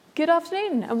Good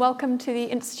afternoon and welcome to the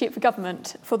Institute for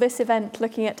Government for this event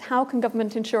looking at how can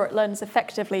government ensure it learns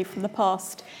effectively from the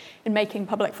past in making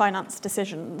public finance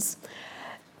decisions.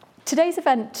 Today's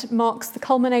event marks the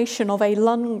culmination of a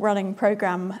long-running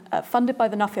programme funded by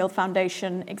the Nuffield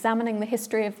Foundation examining the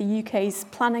history of the UK's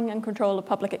planning and control of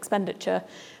public expenditure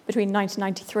between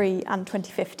 1993 and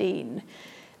 2015.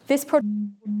 This project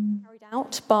was carried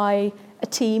out by a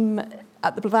team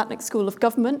at the Blavatnik School of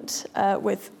Government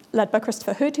led by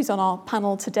Christopher Hood, who's on our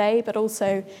panel today, but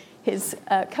also his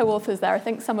co-authors there, I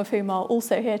think some of whom are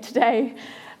also here today,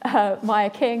 Maia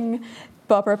King,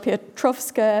 Barbara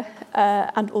Piotrowska,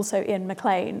 and also Iain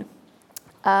McLean.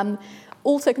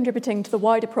 Also contributing to the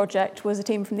wider project was a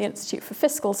team from the Institute for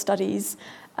Fiscal Studies,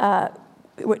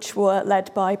 which were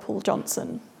led by Paul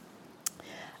Johnson.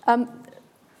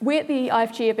 We at the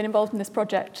IFG have been involved in this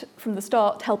project from the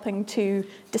start, helping to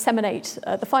disseminate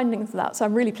the findings of that. So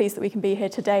I'm really pleased that we can be here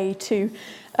today to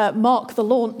mark the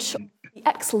launch of the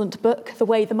excellent book, The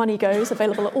Way the Money Goes,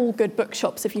 available at all good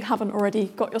bookshops if you haven't already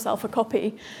got yourself a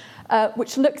copy,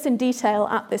 which looks in detail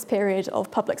at this period of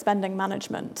public spending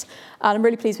management. And I'm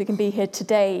really pleased we can be here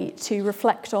today to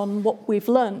reflect on what we've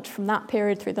learned from that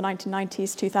period through the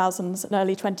 1990s, 2000s and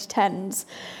early 2010s,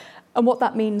 and what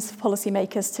that means for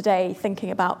policymakers today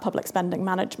thinking about public spending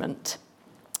management.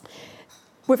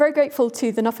 We're very grateful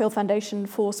to the Nuffield Foundation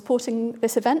for supporting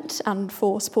this event and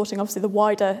for supporting obviously the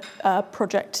wider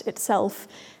project itself,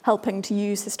 helping to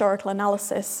use historical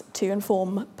analysis to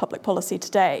inform public policy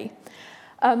today.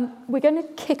 We're going to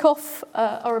kick off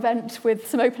our event with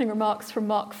some opening remarks from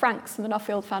Mark Franks from the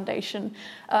Nuffield Foundation.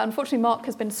 Unfortunately, Mark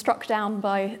has been struck down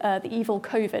by the evil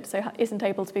COVID, so isn't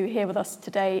able to be here with us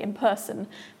today in person,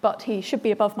 but he should be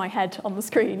above my head on the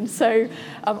screen. So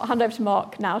I'll hand over to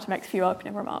Mark now to make a few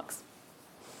opening remarks.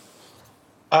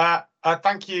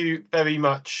 Thank you very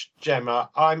much,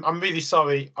 Gemma. I'm really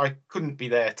sorry I couldn't be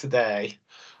there today.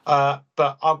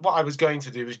 But what I was going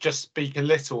to do was just speak a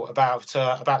little about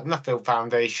Nuffield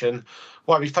Foundation,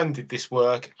 why we funded this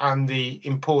work, and the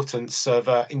importance of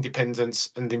independence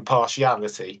and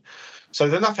impartiality. So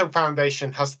the Nuffield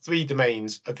Foundation has three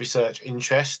domains of research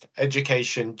interest: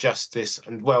 education, justice,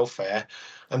 and welfare.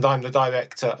 And I'm the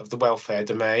director of the welfare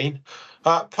domain.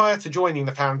 Prior to joining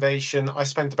the foundation, I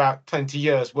spent about 20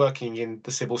 years working in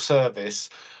the civil service.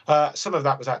 Some of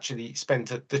that was actually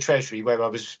spent at the Treasury, where I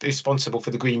was responsible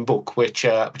for the Green Book, which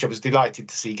I was delighted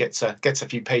to see gets a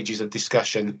few pages of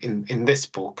discussion in this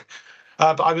book.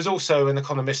 But I was also an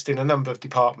economist in a number of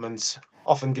departments,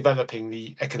 often developing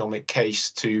the economic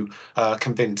case to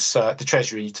convince the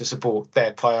Treasury to support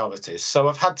their priorities. So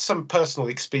I've had some personal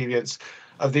experience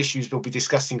of the issues we'll be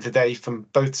discussing today from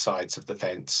both sides of the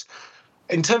fence.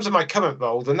 In terms of my current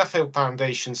role, the Nuffield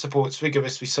Foundation supports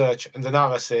rigorous research and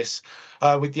analysis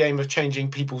with the aim of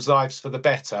changing people's lives for the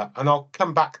better. And I'll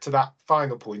come back to that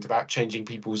final point about changing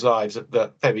people's lives at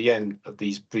the very end of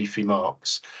these brief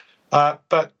remarks.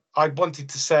 But I wanted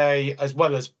to say, as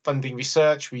well as funding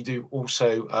research, we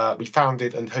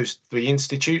founded and host three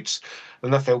institutes: the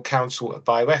Nuffield Council of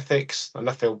Bioethics, the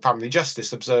Nuffield Family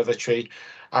Justice Observatory,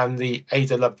 and the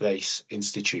Ada Lovelace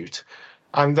Institute.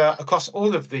 And across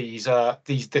all of these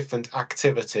different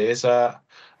activities,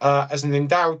 as an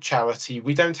endowed charity,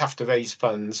 we don't have to raise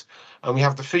funds, and we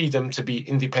have the freedom to be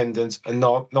independent and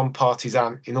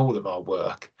non-partisan in all of our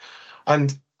work.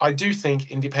 And I do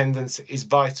think independence is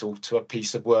vital to a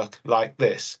piece of work like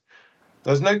this.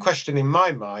 There's no question in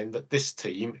my mind that this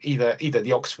team, either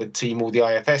the Oxford team or the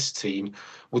IFS team,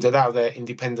 would allow their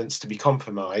independence to be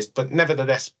compromised, but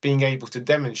nevertheless being able to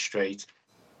demonstrate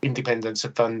independence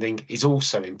of funding is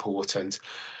also important.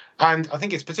 And I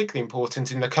think it's particularly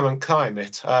important in the current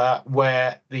climate,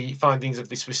 where the findings of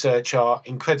this research are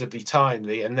incredibly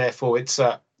timely, and therefore it's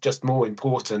just more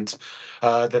important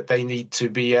that they need to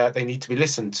be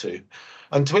listened to.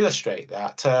 And to illustrate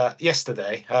that,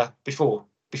 yesterday, before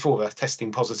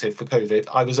testing positive for COVID,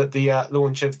 I was at the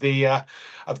launch of the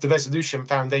Resolution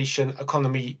Foundation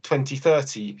Economy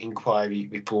 2030 inquiry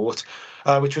report,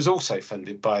 which was also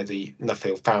funded by the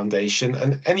Nuffield Foundation.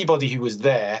 And anybody who was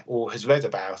there or has read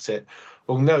about it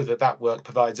will know that work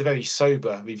provides a very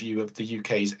sober review of the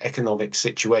UK's economic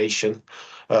situation: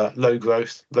 low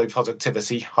growth, low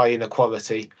productivity, high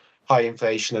inequality, high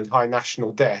inflation, and high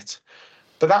national debt.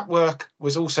 But that work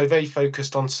was also very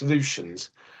focused on solutions.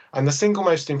 And the single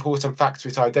most important factor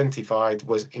it identified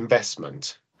was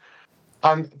investment.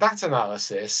 And that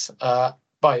analysis,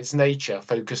 by its nature,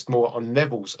 focused more on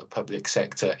levels of public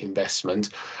sector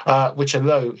investment, which are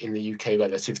low in the UK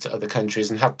relative to other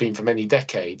countries and have been for many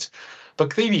decades. But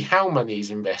clearly how money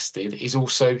is invested is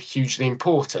also hugely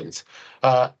important.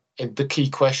 the key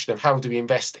question of how do we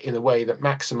invest in a way that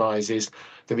maximises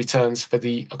the returns for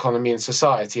the economy and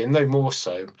society, and no more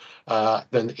so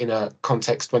than in a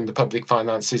context when the public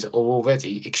finances are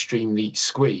already extremely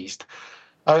squeezed.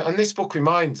 And this book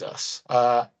reminds us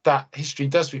that history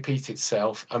does repeat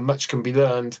itself, and much can be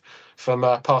learned from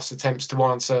past attempts to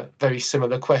answer very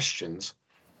similar questions.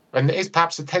 And there is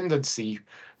perhaps a tendency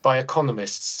by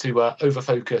economists to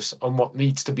over-focus on what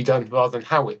needs to be done rather than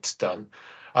how it's done.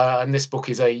 And this book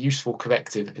is a useful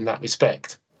corrective in that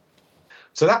respect.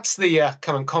 So that's the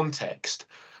current context.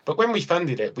 But when we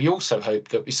funded it, we also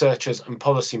hoped that researchers and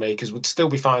policymakers would still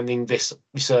be finding this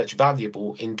research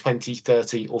valuable in 20,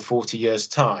 30 or 40 years'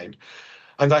 time.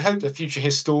 And I hope that future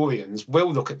historians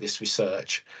will look at this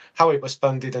research, how it was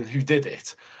funded and who did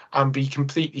it, and be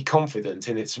completely confident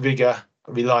in its rigour,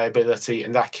 reliability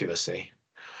and accuracy.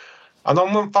 And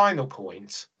on one final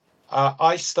point,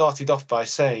 I started off by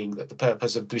saying that the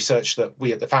purpose of the research that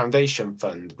we at the Foundation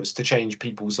fund was to change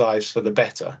people's lives for the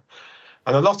better.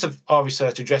 And a lot of our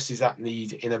research addresses that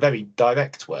need in a very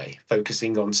direct way,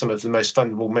 focusing on some of the most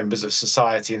vulnerable members of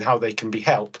society and how they can be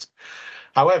helped.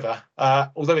 However,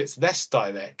 although it's less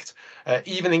direct,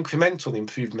 even incremental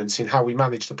improvements in how we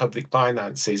manage the public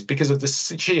finances, because of the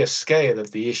sheer scale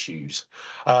of the issues,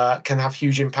 can have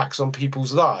huge impacts on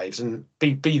people's lives, and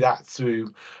be that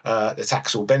through the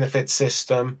tax or benefit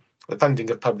system, the funding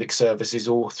of public services,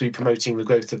 or through promoting the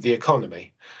growth of the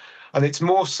economy. And it's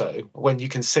more so when you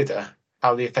consider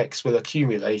how the effects will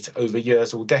accumulate over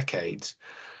years or decades.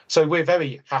 So we're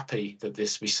very happy that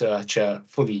this research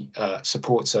fully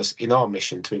supports us in our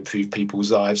mission to improve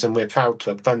people's lives, and we're proud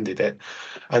to have funded it,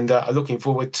 and are looking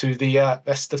forward to the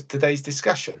rest of today's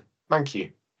discussion. Thank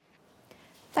you.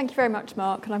 Thank you very much,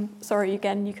 Mark, and I'm sorry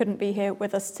again you couldn't be here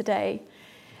with us today.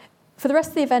 For the rest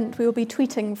of the event, we will be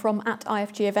tweeting from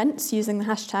 @IFG events using the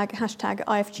hashtag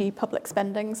IFG public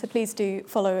spending, so please do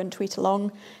follow and tweet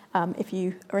along if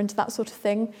you are into that sort of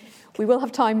thing. We will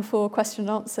have time for question and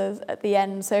answers at the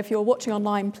end, so if you're watching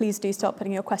online, please do start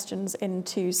putting your questions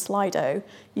into Slido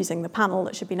using the panel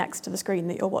that should be next to the screen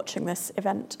that you're watching this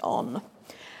event on.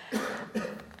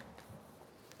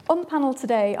 On the panel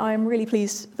today, I'm really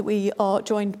pleased that we are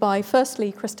joined by,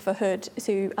 firstly, Christopher Hood,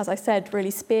 who, as I said,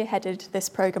 really spearheaded this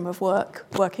programme of work,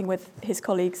 working with his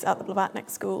colleagues at the Blavatnik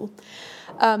School,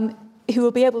 who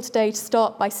will be able today to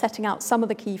start by setting out some of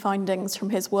the key findings from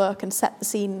his work and set the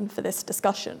scene for this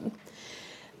discussion.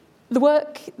 The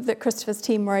work that Christopher's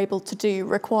team were able to do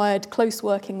required close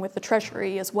working with the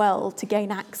Treasury as well to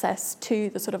gain access to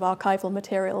the sort of archival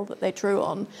material that they drew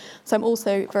on. So I'm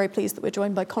also very pleased that we're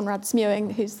joined by Conrad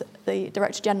Smewing, who's the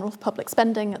Director General of Public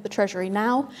Spending at the Treasury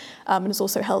now, and has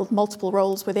also held multiple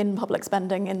roles within public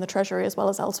spending in the Treasury as well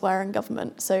as elsewhere in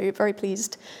government. So very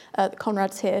pleased that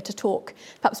Conrad's here to talk,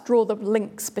 perhaps draw the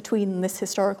links between this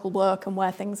historical work and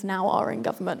where things now are in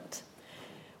government.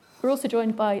 We're also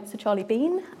joined by Sir Charlie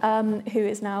Bean, who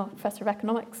is now Professor of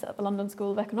Economics at the London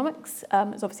School of Economics.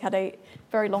 Has obviously had a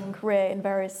very long career in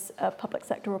various public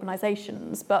sector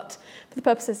organisations, but for the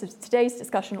purposes of today's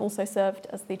discussion also served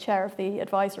as the chair of the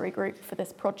advisory group for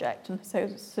this project, and so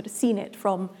sort of seen it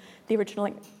from the original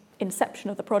inception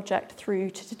of the project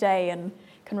through to today, and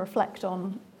can reflect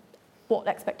on what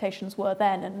expectations were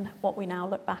then and what we now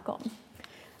look back on.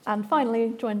 And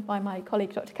finally, joined by my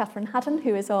colleague Dr Catherine Haddon,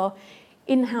 who is our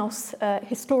in-house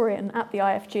historian at the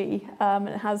IFG, and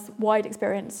has wide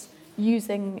experience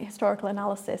using historical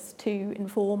analysis to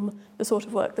inform the sort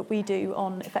of work that we do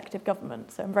on effective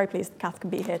government. So I'm very pleased that Kath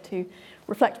can be here to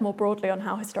reflect more broadly on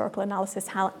how historical analysis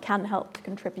can help to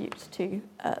contribute to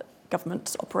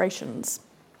government operations.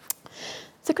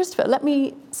 So Christopher, let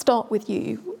me start with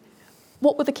you.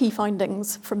 What were the key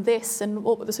findings from this, and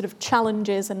what were the sort of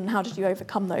challenges, and how did you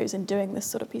overcome those in doing this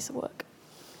sort of piece of work?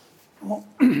 Well,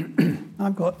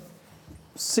 I've got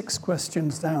 6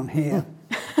 questions down here,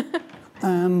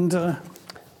 and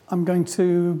I'm going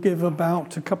to give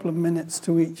about a couple of minutes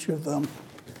to each of them.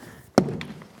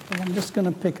 And I'm just going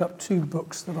to pick up 2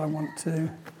 books that I want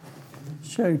to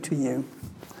show to you.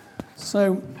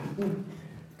 So,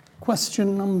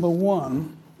 question number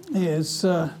 1 is,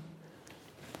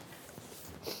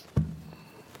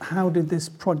 how did this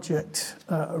project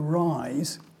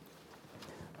arise?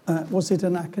 Was it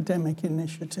an academic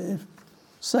initiative?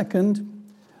 Second,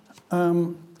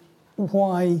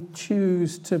 why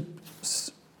choose to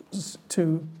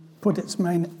put its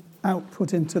main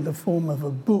output into the form of a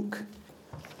book?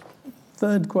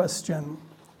 Third question,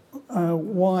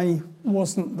 why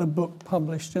wasn't the book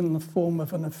published in the form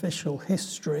of an official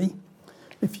history?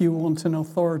 If you want an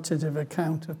authoritative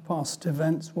account of past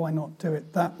events, why not do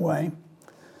it that way?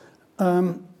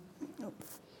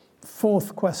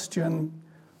 Fourth question,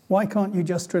 why can't you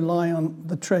just rely on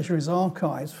the Treasury's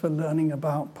archives for learning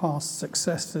about past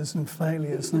successes and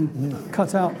failures and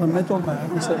cut out the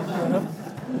middleman?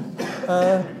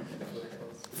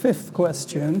 Fifth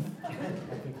question,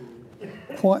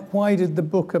 why did the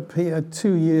book appear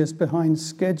 2 years behind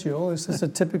schedule? Is this a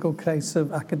typical case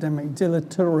of academic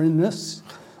dilatoriness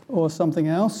or something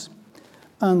else?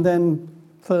 And then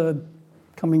third,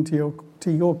 coming to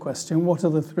your question, what are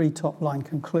the three top-line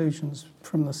conclusions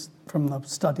from the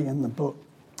study in the book?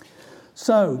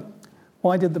 So,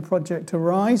 why did the project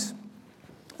arise?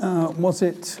 Was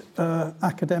it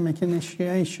academic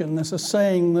initiation? There's a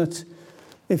saying that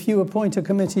if you appoint a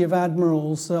committee of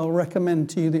admirals, they'll recommend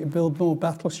to you that you build more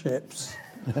battleships.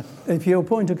 If you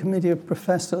appoint a committee of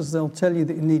professors, they'll tell you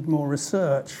that you need more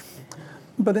research.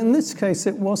 But in this case,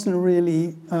 it wasn't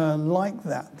really like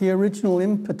that. The original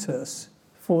impetus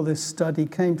for this study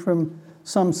came from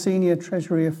some senior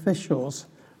Treasury officials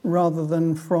rather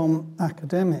than from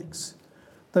academics.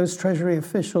 Those Treasury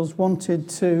officials wanted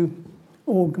to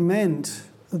augment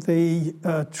the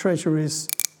Treasury's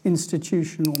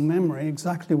institutional memory,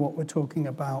 exactly what we're talking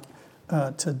about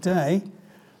today,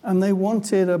 and they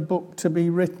wanted a book to be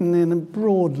written in a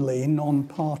broadly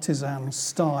non-partisan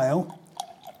style.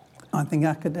 I think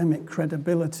academic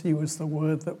credibility was the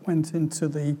word that went into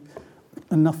the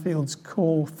Nuffield's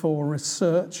call for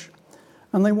research.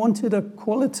 And they wanted a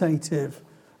qualitative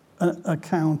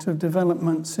account of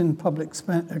developments in public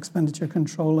expenditure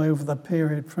control over the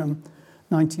period from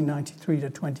 1993 to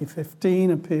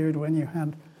 2015, a period when you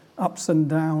had ups and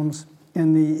downs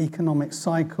in the economic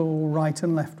cycle, right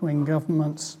and left-wing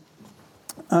governments,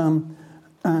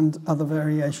 and other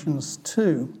variations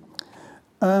too.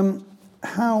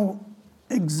 How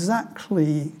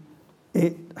exactly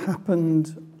it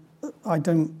happened, I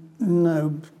don't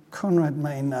know. Conrad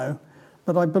may know,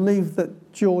 but I believe that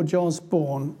George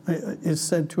Osborne is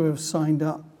said to have signed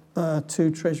up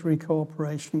to Treasury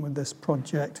cooperation with this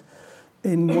project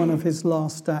in one of his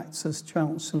last acts as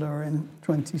Chancellor in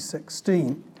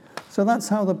 2016. So that's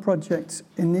how the project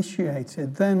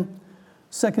initiated. Then,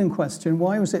 second question,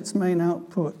 why was its main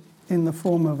output in the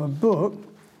form of a book?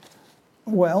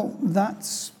 Well,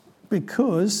 that's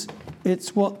because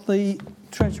it's what the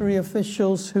Treasury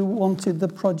officials who wanted the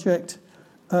project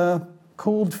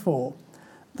called for,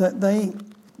 that they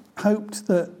hoped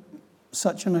that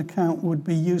such an account would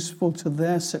be useful to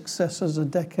their successors a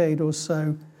decade or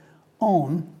so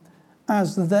on,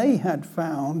 as they had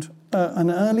found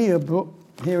an earlier book.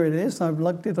 Here it is. I've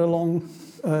lugged it along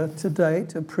today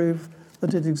to prove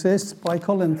that it exists, by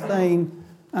Colin Thane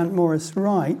and Maurice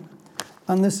Wright.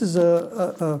 And this is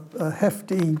a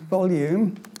hefty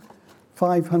volume,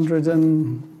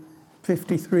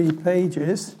 553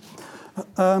 pages,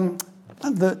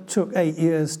 that took 8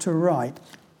 years to write.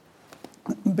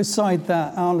 Beside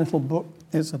that, our little book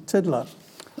is a tiddler.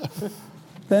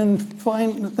 Then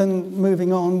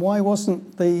moving on, why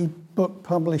wasn't the book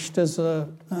published as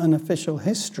an official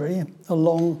history, a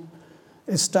long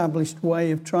established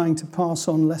way of trying to pass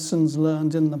on lessons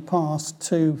learned in the past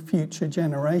to future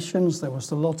generations? There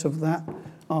was a lot of that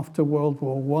after World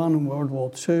War I and World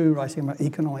War II, writing about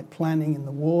economic planning in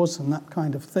the wars and that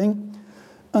kind of thing.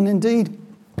 And indeed,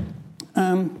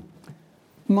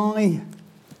 my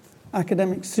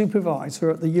academic supervisor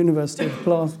at the University of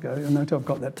Glasgow, you'll note I've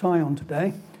got that tie on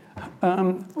today,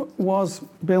 was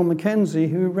Bill Mackenzie,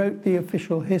 who wrote the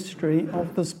official history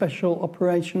of the Special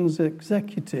Operations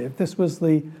Executive. This was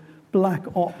the Black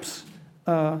Ops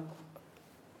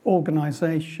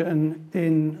organization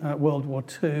in World War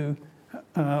II,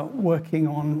 working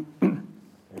on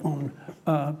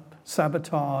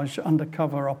sabotage,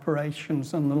 undercover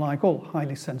operations and the like, all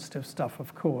highly sensitive stuff,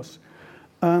 of course.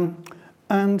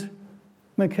 And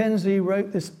Mackenzie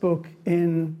wrote this book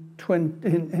in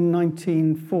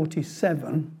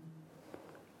 1947.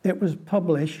 It was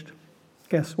published,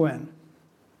 guess when?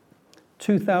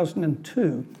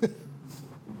 2002.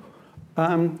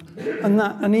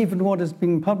 And even what has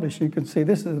been published, you can see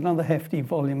this is another hefty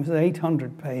volume. It's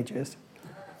 800 pages.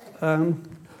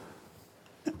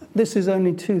 This is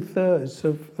only 2/3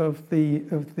 of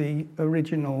the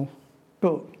original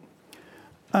book.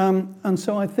 And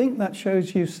so I think that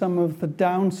shows you some of the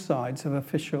downsides of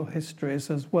official histories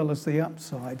as well as the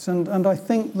upsides. And I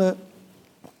think that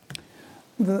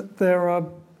there are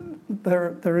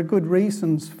good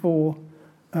reasons for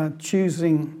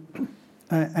choosing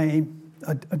a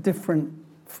different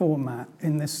format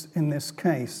in this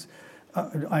case.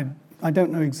 I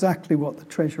don't know exactly what the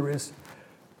Treasury's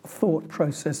thought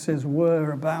processes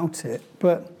were about it,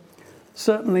 but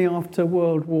certainly after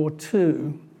World War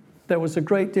II, there was a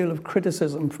great deal of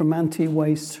criticism from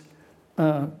anti-waste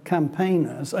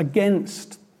campaigners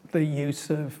against the use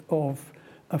of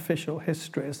official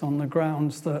histories on the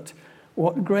grounds that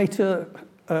what greater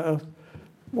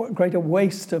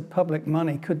waste of public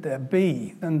money could there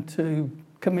be than to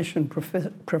commission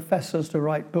professors to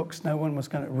write books no one was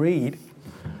going to read.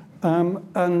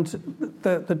 And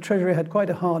the Treasury had quite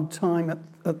a hard time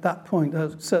at that point.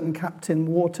 A certain Captain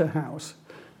Waterhouse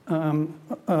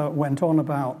went on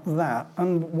about that.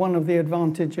 And one of the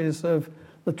advantages of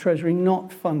the Treasury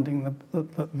not funding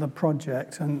the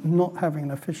project and not having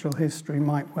an official history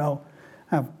might well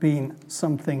have been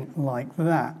something like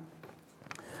that.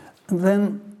 And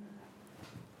then,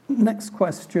 next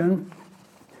question,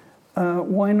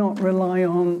 why not rely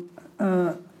on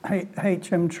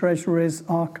HM Treasury's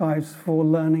archives for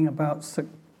learning about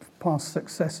past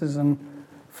successes and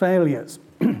failures?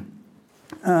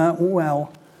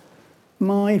 Well,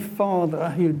 my father,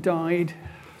 who died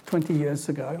 20 years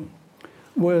ago,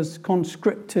 was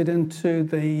conscripted into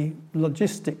the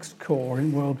Logistics Corps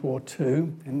in World War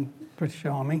II in British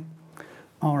Army,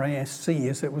 RASC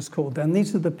as it was called then.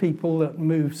 These are the people that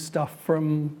move stuff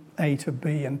from A to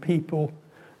B and people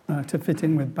to fit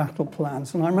in with battle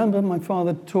plans. And I remember my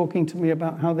father talking to me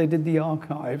about how they did the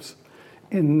archives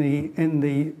in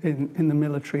the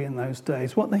military in those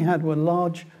days. What they had were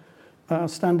large,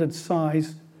 standard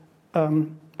size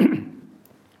wooden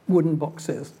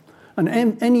boxes. And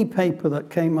any paper that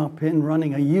came up in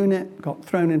running a unit got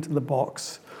thrown into the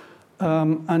box.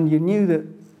 And you knew that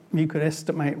you could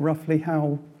estimate roughly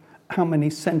how many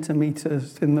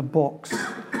centimeters in the box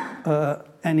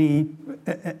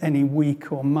any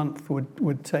week or month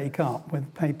would take up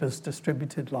with papers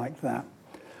distributed like that.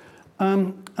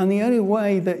 And the only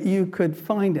way that you could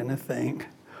find anything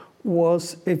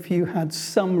was if you had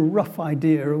some rough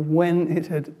idea of when it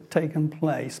had taken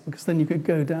place, because then you could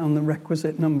go down the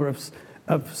requisite number of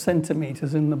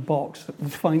centimeters in the box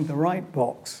and find the right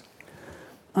box.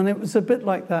 And it was a bit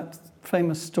like that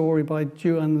famous story by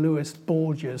Juan Luis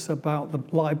Borges about the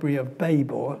Library of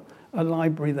Babel, a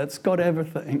library that's got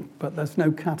everything, but there's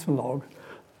no catalogue.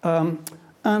 It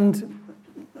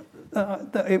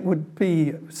would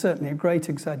be certainly a great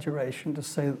exaggeration to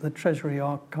say that the Treasury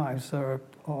archives are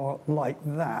like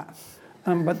that.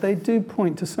 But they do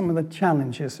point to some of the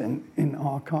challenges in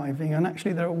archiving, and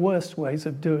actually there are worse ways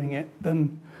of doing it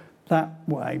than that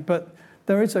way. But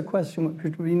there is a question which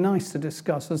would be nice to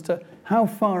discuss as to how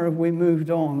far have we moved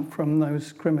on from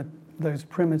those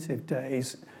primitive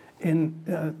days in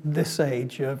this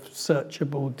age of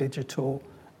searchable digital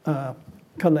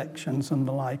collections and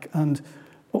the like. And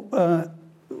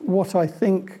what I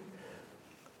think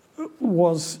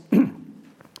was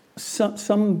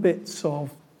some bits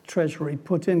of Treasury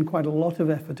put in quite a lot of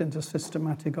effort into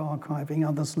systematic archiving,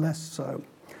 others less so.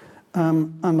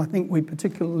 And I think we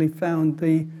particularly found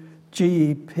the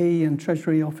GEP and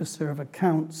Treasury Officer of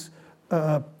Accounts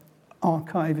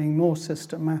archiving more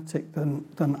systematic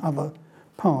than other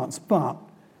parts. But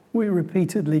we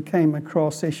repeatedly came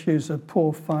across issues of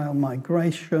poor file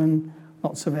migration,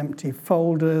 lots of empty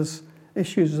folders,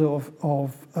 issues of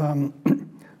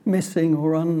missing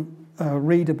or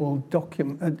unreadable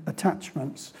document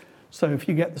attachments. So if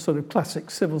you get the sort of classic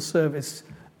civil service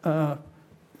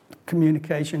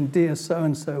communication, dear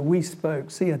so-and-so, we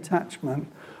spoke, see attachment,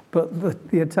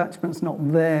 but the attachment's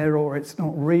not there or it's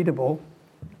not readable.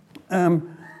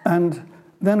 And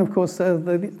then, of course,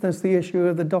 there's the issue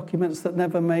of the documents that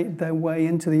never made their way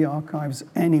into the archives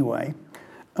anyway,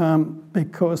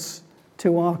 because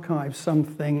to archive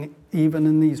something, even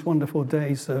in these wonderful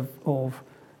days of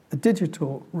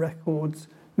digital records,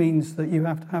 means that you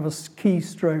have to have a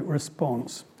keystroke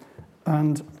response,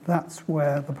 and that's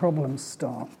where the problems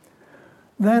start.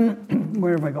 Then,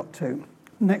 where have I got to?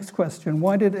 Next question,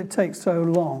 why did it take so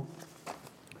long?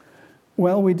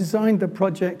 Well, we designed the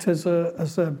project as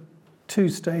a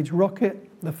two-stage rocket.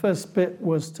 The first bit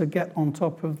was to get on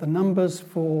top of the numbers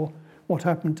for what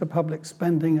happened to public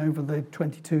spending over the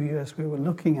 22 years we were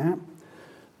looking at.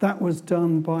 That was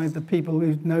done by the people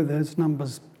who know those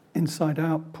numbers inside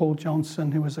out, Paul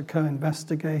Johnson, who was a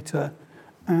co-investigator,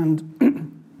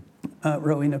 and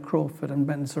Rowena Crawford and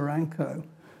Ben Zaranko.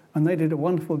 And they did a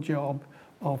wonderful job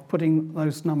of putting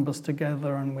those numbers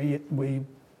together, and we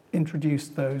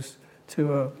introduced those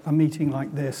to a meeting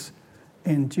like this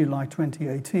in July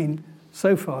 2018.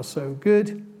 So far, so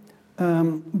good.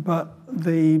 But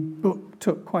the book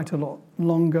took quite a lot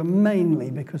longer, mainly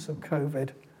because of COVID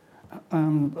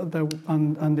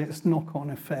and its knock-on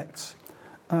effects.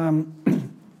 And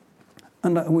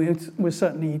we're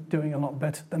certainly doing a lot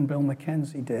better than Bill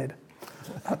Mackenzie did.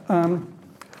 And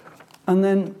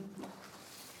then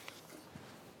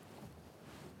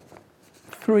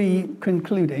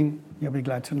concluding, you'll be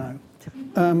glad to know,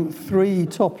 3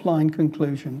 top-line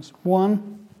conclusions.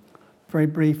 One, very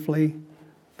briefly,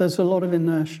 there's a lot of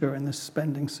inertia in this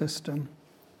spending system.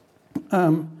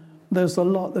 There's a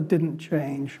lot that didn't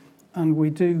change, and we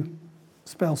do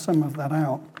spell some of that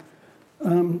out.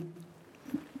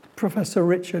 Professor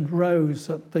Richard Rose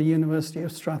at the University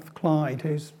of Strathclyde,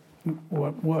 who's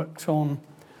worked on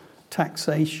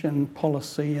taxation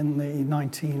policy in the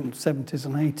 1970s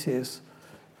and 80s,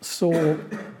 saw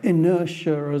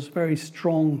inertia as a very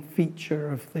strong feature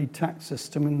of the tax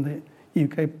system in the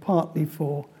UK, partly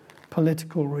for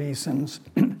political reasons.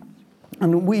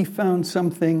 And we found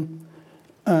something,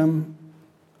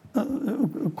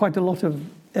 quite a lot of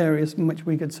areas in which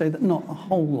we could say that not a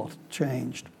whole lot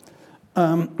changed.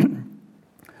 And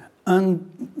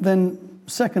then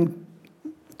second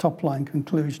top-line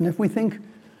conclusion, if we think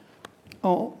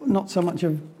not so much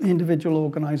of individual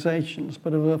organisations,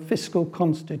 but of a fiscal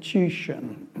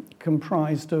constitution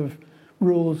comprised of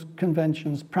rules,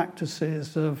 conventions,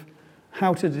 practices of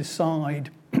how to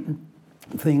decide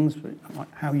things,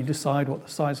 like how you decide what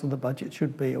the size of the budget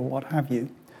should be or what have you.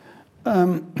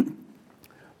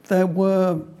 There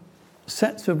were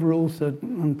sets of rules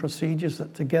and procedures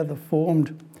that together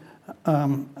formed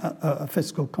a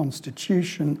fiscal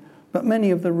constitution, but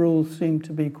many of the rules seemed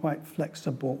to be quite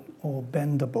flexible or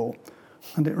bendable.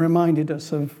 And it reminded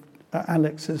us of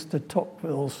Alexis de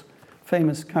Tocqueville's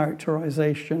famous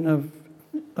characterization of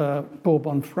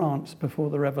Bourbon France before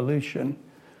the Revolution,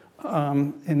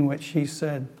 in which he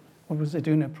said, what was it,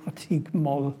 une pratique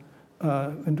molle,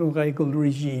 une règle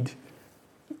rigide,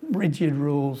 rigid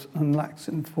rules and lax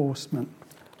enforcement.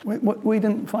 We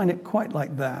didn't find it quite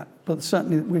like that, but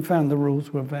certainly we found the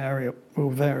rules were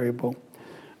variable.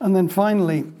 And then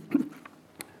finally,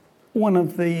 one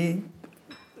of the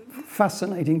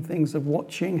fascinating things of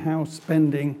watching how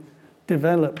spending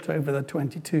developed over the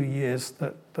 22 years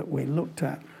that we looked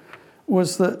at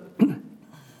was that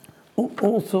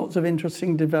all sorts of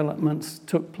interesting developments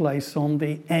took place on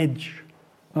the edge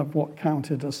of what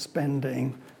counted as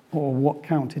spending or what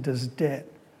counted as debt.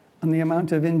 And the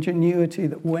amount of ingenuity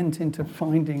that went into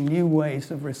finding new ways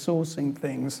of resourcing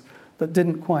things that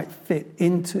didn't quite fit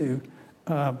into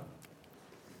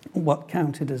what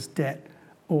counted as debt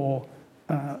or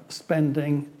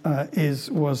spending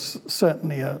was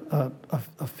certainly a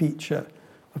feature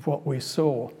of what we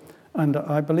saw. And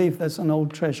I believe there's an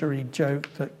old Treasury joke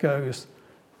that goes,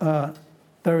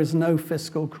 there is no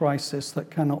fiscal crisis that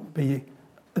cannot be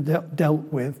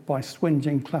dealt with by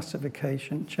swinging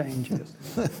classification changes.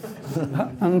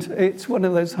 And it's one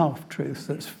of those half-truths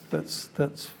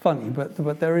that's funny,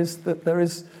 but there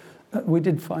is we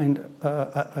did find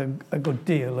a good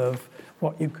deal of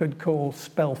what you could call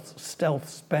stealth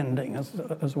spending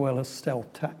as well as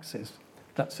stealth taxes.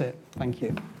 That's it. Thank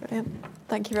you. Brilliant.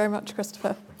 Thank you very much,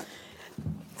 Christopher.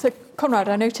 So, Conrad,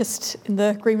 I noticed in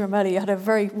the green room earlier you had a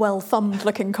very well-thumbed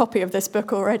looking copy of this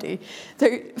book already.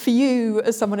 So for you,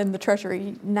 as someone in the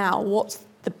Treasury now, what's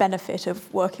the benefit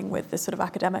of working with this sort of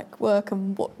academic work,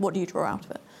 and what do you draw out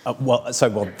of it? Well,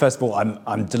 first of all,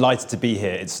 I'm delighted to be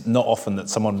here. It's not often that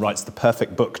someone writes the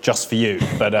perfect book just for you,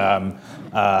 but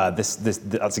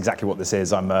that's exactly what this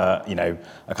is. I'm a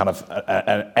kind of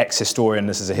an ex-historian.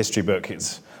 This is a history book.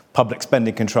 It's public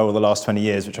spending control of the last 20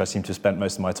 years, which I seem to have spent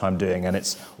most of my time doing, and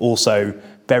it's also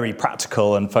very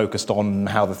practical and focused on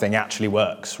how the thing actually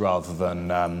works rather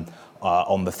than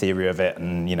on the theory of it,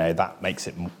 and that makes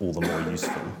it all the more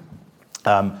useful.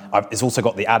 It's also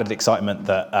got the added excitement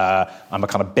that I'm a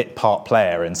kind of bit part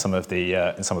player in some of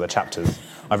the chapters.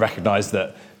 I recognise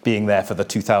that being there for the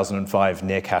 2005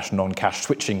 near cash non-cash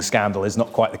switching scandal is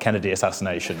not quite the Kennedy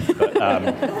assassination, but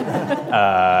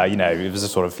it was a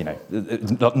sort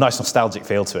of nice nostalgic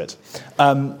feel to it.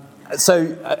 So,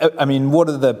 what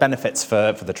are the benefits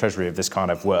for the Treasury of this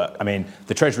kind of work?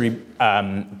 The Treasury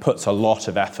puts a lot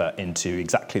of effort into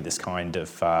exactly this kind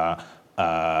of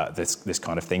this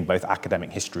kind of thing, both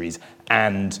academic histories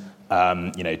and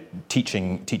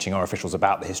teaching our officials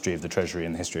about the history of the Treasury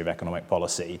and the history of economic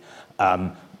policy,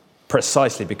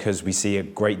 precisely because we see a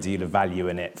great deal of value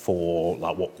in it for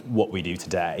what we do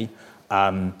today.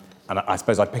 And I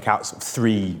suppose I'd pick out sort of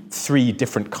three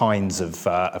different kinds of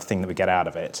thing that we get out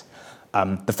of it.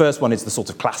 The first one is the sort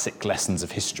of classic lessons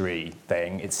of history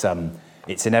thing.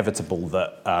 It's inevitable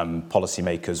that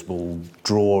policymakers will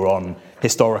draw on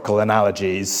historical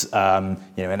analogies. In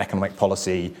economic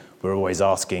policy, we're always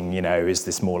asking, is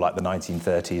this more like the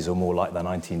 1930s or more like the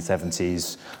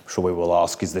 1970s? I'm sure we will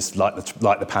ask, is this like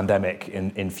the pandemic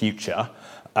in future?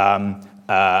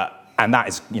 And that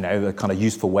is, a kind of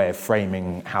useful way of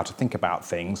framing how to think about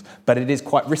things, but it is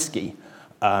quite risky.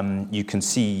 You can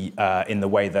see in the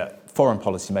way that foreign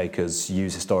policymakers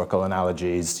use historical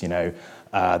analogies,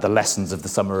 the lessons of the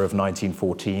summer of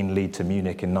 1914 lead to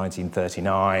Munich in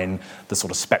 1939. The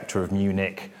sort of spectre of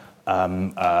Munich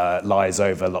lies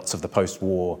over lots of the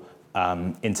post-war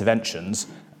interventions.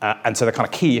 And so the kind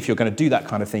of key, if you're going to do that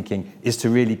kind of thinking, is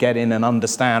to really get in and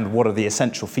understand what are the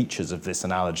essential features of this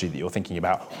analogy that you're thinking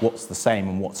about, what's the same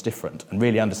and what's different, and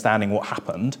really understanding what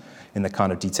happened in the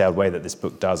kind of detailed way that this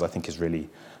book does, I think is really,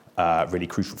 really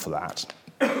crucial for that.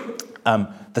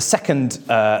 The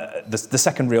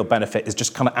second real benefit is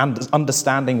just kind of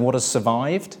understanding what has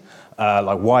survived.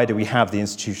 Like, why do we have the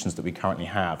institutions that we currently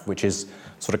have, which is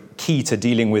sort of key to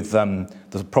dealing with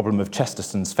the problem of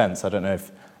Chesterton's fence. I don't know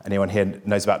if anyone here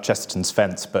knows about Chesterton's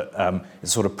fence, but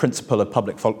it's a sort of principle of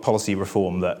public policy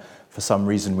reform that for some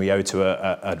reason we owe to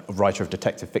a writer of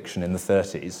detective fiction in the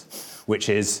 30s, which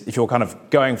is if you're kind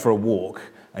of going for a walk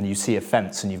and you see a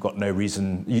fence and you've got no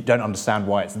reason, you don't understand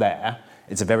why it's there,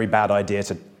 it's a very bad idea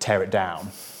to tear it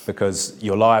down, because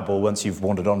you're liable, once you've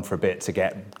wandered on for a bit, to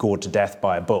get gored to death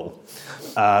by a bull.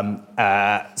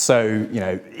 So,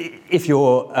 if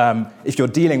you're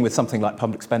dealing with something like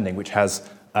public spending, which has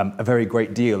a very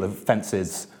great deal of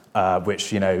fences,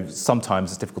 which,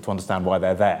 sometimes it's difficult to understand why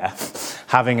they're there,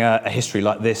 having a history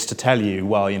like this to tell you,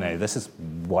 well, this is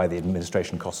why the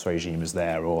administration costs regime is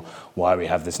there, or why we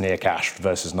have this near cash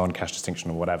versus non-cash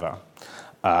distinction or whatever,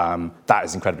 that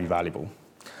is incredibly valuable.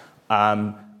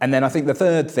 And then I think the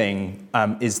third thing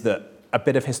is that a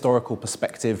bit of historical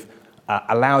perspective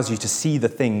allows you to see the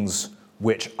things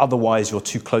which otherwise you're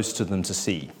too close to them to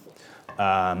see.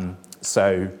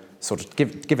 So sort of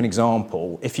give an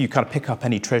example. If you kind of pick up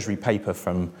any Treasury paper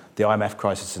from the IMF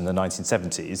crisis in the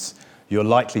 1970s, you're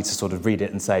likely to sort of read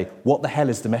it and say, what the hell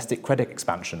is domestic credit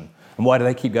expansion? And why do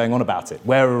they keep going on about it?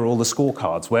 Where are all the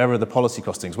scorecards? Where are the policy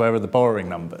costings? Where are the borrowing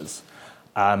numbers?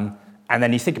 And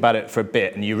then you think about it for a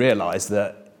bit and you realise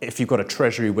that if you've got a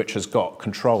Treasury which has got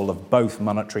control of both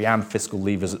monetary and fiscal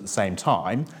levers at the same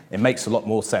time, it makes a lot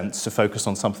more sense to focus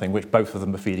on something which both of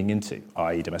them are feeding into,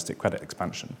 i.e. domestic credit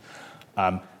expansion.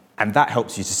 And that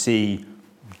helps you to see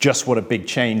just what a big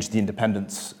change the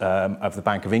independence of the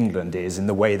Bank of England is in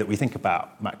the way that we think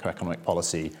about macroeconomic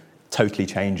policy. Totally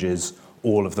changes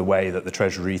all of the way that the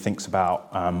Treasury thinks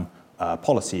about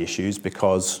policy issues,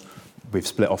 because we've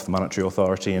split off the monetary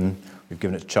authority and we've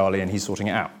given it to Charlie and he's sorting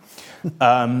it out.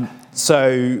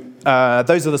 So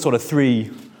those are the sort of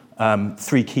three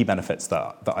key benefits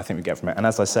that I think we get from it. And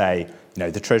as I say,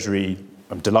 the Treasury,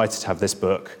 I'm delighted to have this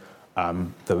book.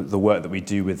 The work that we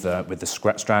do with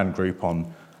the Strand Group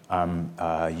on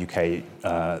UK,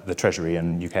 the Treasury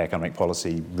and UK economic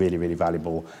policy, really, really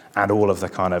valuable. And all of the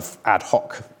kind of ad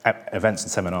hoc events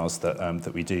and seminars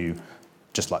that we do,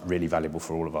 just like really valuable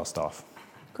for all of our staff.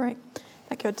 Great.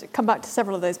 Thank you. I'll come back to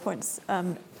several of those points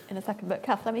in a second, but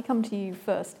Kath, let me come to you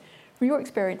first. From your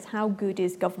experience, how good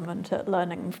is government at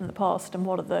learning from the past, and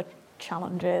what are the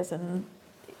challenges and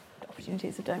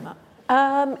opportunities of doing that?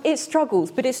 It struggles,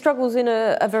 but it struggles in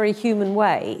a very human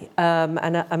way,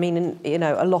 and I mean,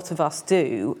 a lot of us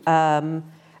do. And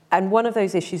one of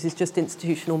those issues is just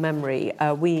institutional memory.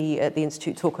 We at the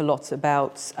Institute talk a lot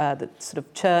about the sort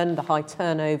of churn, the high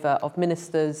turnover of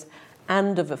ministers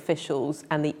and of officials,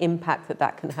 and the impact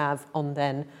that can have on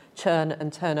then churn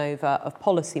and turnover of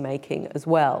policy making as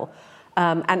well.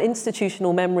 And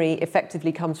institutional memory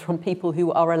effectively comes from people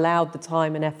who are allowed the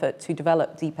time and effort to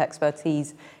develop deep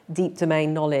expertise, deep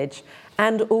domain knowledge,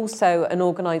 and also an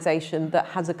organisation that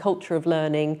has a culture of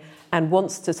learning and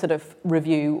wants to sort of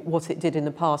review what it did in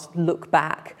the past, look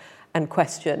back and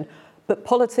question. But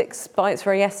politics, by its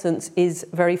very essence, is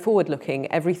very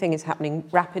forward-looking. Everything is happening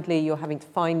rapidly. You're having to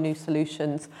find new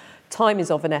solutions. Time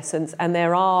is of an essence, and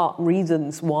there are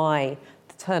reasons why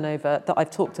the turnover that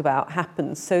I've talked about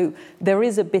happens. So there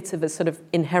is a bit of a sort of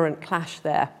inherent clash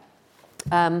there.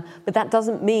 But that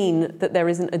doesn't mean that there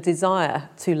isn't a desire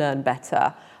to learn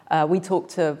better. We talk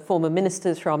to former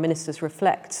ministers for our Ministers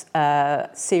Reflect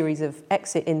series of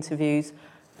exit interviews.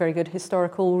 Very good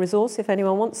historical resource if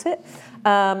anyone wants it.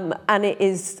 And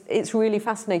it's really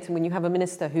fascinating when you have a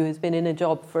minister who has been in a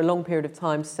job for a long period of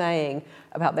time saying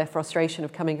about their frustration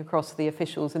of coming across the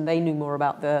officials, and they knew more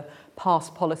about the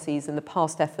past policies and the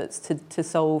past efforts to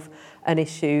solve an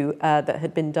issue that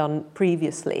had been done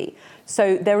previously.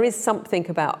 So there is something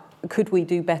about, could we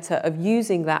do better of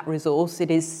using that resource?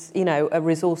 It is, a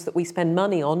resource that we spend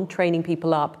money on, training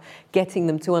people up, getting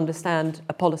them to understand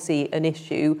a policy, an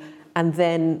issue, and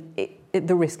then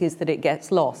the risk is that it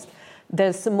gets lost.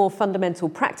 there's some more fundamental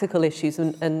practical issues,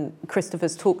 and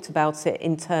Christopher's talked about it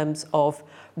in terms of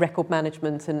record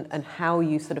management and how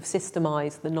you sort of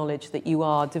systemize the knowledge that you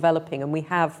are developing. And we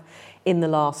have, in the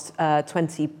last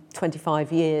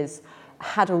 25 years,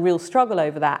 had a real struggle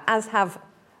over that, as have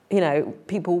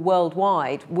people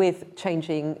worldwide, with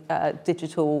changing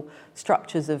digital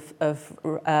structures of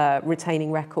retaining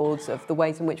records, of the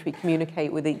ways in which we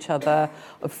communicate with each other,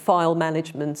 of file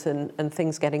management and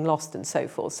things getting lost and so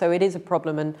forth. So it is a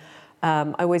problem, and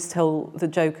I always tell the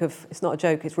joke of, it's not a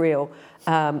joke, it's real,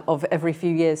 of every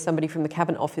few years somebody from the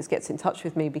Cabinet Office gets in touch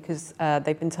with me because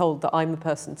they've been told that I'm the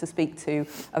person to speak to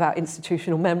about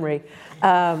institutional memory.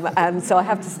 And so I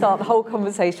have to start the whole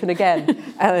conversation again,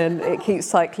 and it keeps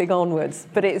cycling onwards.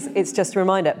 But it's just a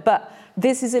reminder. But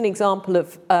this is an example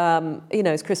of,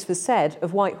 as Christopher said,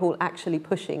 of Whitehall actually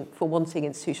pushing for wanting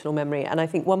institutional memory. And I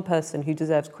think one person who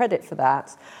deserves credit for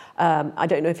that, I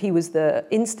don't know if he was the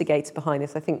instigator behind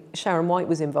this, I think Sharon White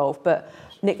was involved, but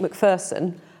Nick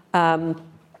McPherson,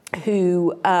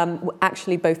 who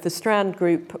actually both the Strand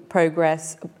Group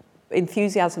progress,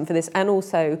 enthusiasm for this, and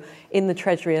also in the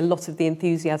Treasury, a lot of the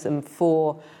enthusiasm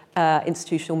for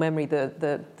institutional memory,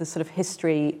 the sort of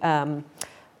history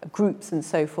groups and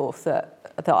so forth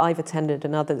that I've attended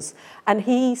and others. And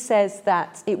he says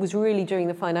that it was really during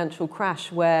the financial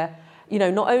crash where,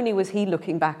 not only was he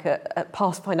looking back at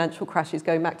past financial crashes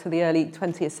going back to the early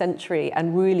 20th century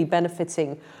and really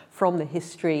benefiting from the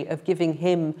history of giving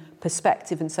him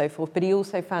perspective and so forth, but he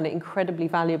also found it incredibly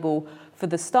valuable for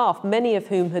the staff, many of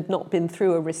whom had not been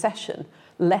through a recession,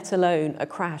 let alone a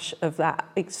crash of that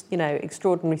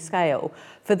extraordinary scale,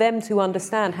 for them to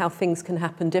understand how things can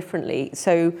happen differently.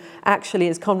 So actually,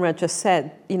 as Conrad just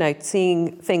said,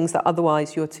 seeing things that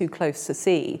otherwise you're too close to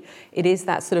see, it is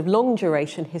that sort of long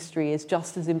duration history is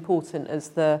just as important as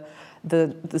the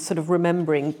sort of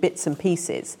remembering bits and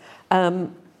pieces.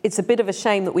 It's a bit of a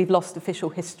shame that we've lost official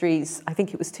histories. I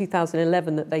think it was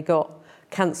 2011 that they got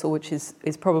cancelled, which is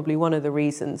probably one of the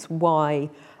reasons why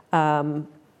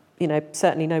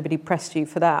certainly nobody pressed you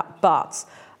for that. But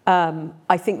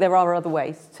I think there are other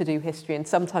ways to do history, and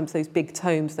sometimes those big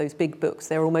tomes, those big books,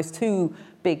 they're almost too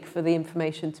big for the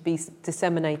information to be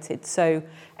disseminated. So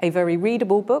a very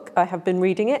readable book, I have been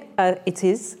reading it,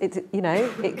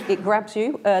 it grabs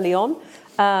you early on,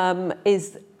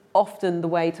 is often the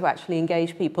way to actually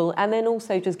engage people, and then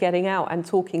also just getting out and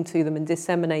talking to them and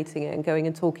disseminating it and going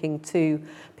and talking to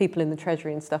people in the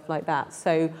Treasury and stuff like that.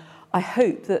 So I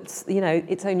hope that,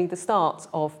 it's only the start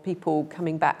of people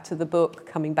coming back to the book,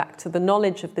 coming back to the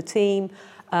knowledge of the team,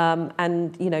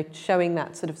 and, showing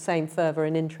that sort of same fervour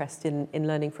and interest in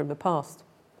learning from the past.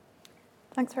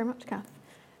 Thanks very much, Kath.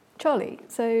 Charlie,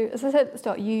 so as I said at the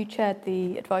start, you chaired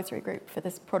the advisory group for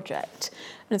this project.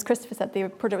 And as Christopher said, the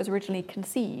project was originally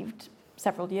conceived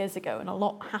several years ago, and a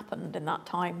lot happened in that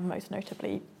time, most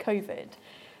notably COVID.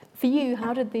 For you,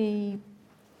 how did the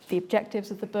objectives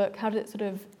of the book, how did it sort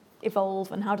of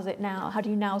evolve, and how do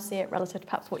you now see it relative to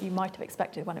perhaps what you might have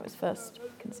expected when it was first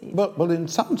conceived? Well, in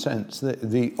some sense,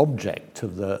 the object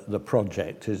of the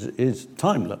project is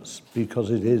timeless, because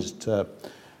it is to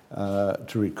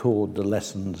record the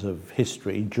lessons of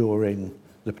history during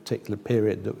the particular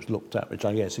period that was looked at, which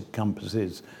I guess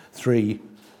encompasses three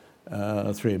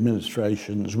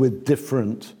administrations with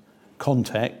different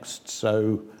contexts.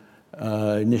 So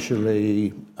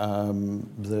initially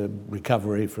the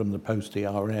recovery from the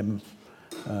post-ERM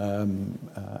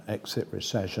exit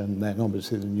recession, then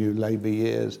obviously the new Labour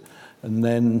years, and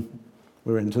then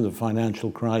we're into the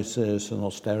financial crisis and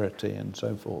austerity and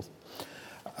so forth.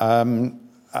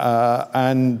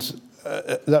 And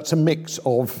that's a mix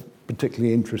of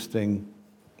particularly interesting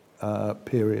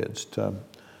periods to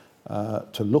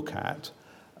look at.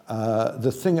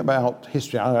 The thing about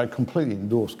history, I completely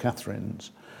endorse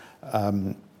Catherine's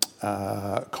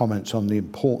comments on the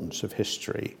importance of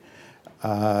history.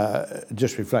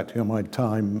 Just reflecting on my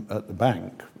time at the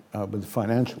bank with the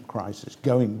financial crisis,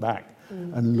 going back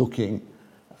and looking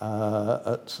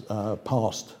at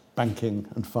past banking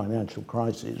and financial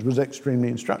crises was extremely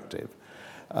instructive.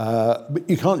 But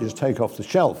you can't just take off the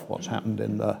shelf what's happened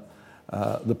in the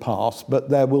past, but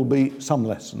there will be some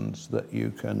lessons that you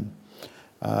can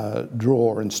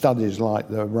draw, and studies like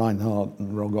the Reinhardt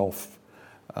and Rogoff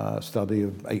study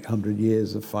of 800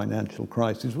 years of financial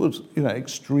crisis was,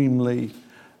 extremely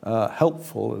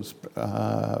helpful as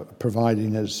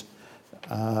providing us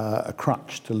a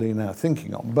crutch to lean our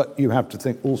thinking on. But you have to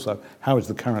think also, how is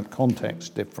the current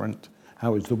context different?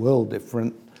 How is the world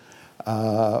different?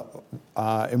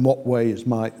 In what ways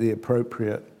might the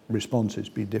appropriate responses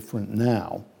be different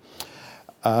now?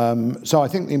 So I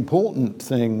think the important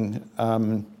thing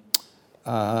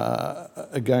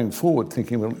going forward,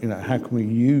 thinking, well, how can we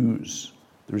use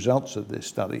the results of this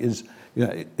study? Is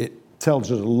it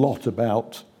tells us a lot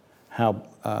about how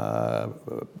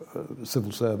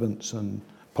civil servants and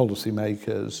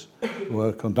policymakers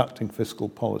were conducting fiscal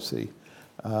policy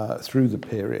through the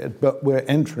period, but we're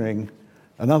entering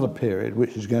another period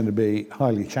which is going to be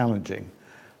highly challenging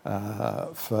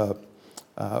for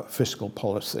fiscal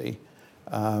policy.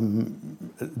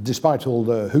 Despite all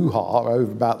the hoo-ha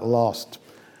over about the last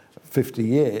 50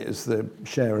 years, the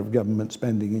share of government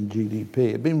spending in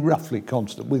GDP had been roughly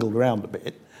constant, wiggled around a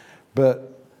bit,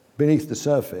 but beneath the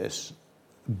surface,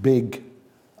 big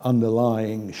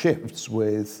underlying shifts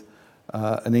with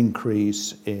an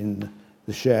increase in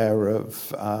the share of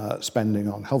spending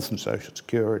on health and social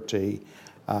security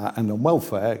and on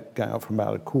welfare, going up from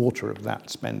about a quarter of that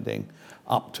spending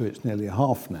up to it's nearly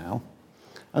half now.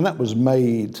 And that was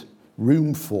made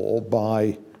room for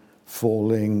by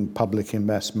falling public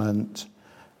investment,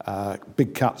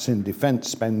 big cuts in defence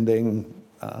spending,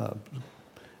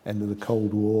 end of the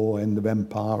Cold War, end of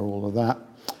empire, all of that,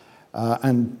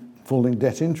 and falling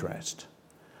debt interest.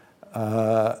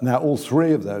 Now, all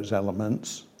three of those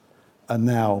elements are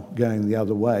now going the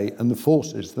other way, and the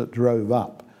forces that drove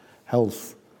up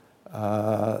health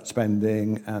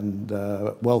spending and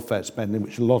welfare spending,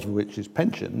 which a lot of which is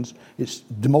pensions, it's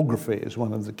demography is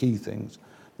one of the key things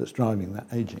that's driving that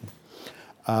ageing.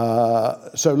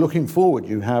 So looking forward,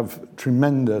 you have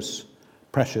tremendous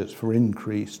pressures for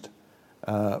increased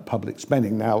public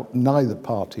spending. Now, neither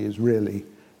party is really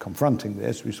confronting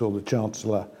this. We saw the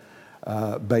Chancellor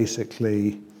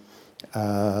basically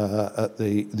at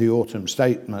the autumn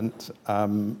statement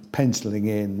penciling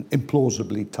in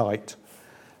implausibly tight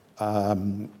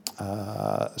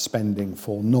spending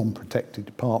for non-protected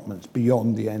departments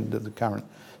beyond the end of the current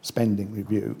spending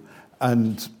review,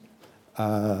 and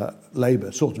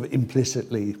Labour sort of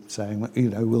implicitly saying,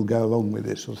 we'll go along with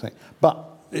this sort of thing. But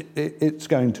it's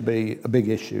going to be a big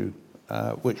issue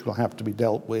which will have to be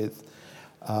dealt with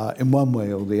in one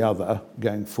way or the other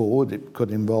going forward. It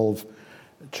could involve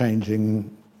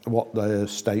changing what the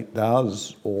state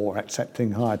does or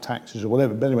accepting higher taxes or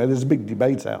whatever. But anyway, there's a big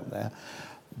debate out there.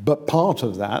 But part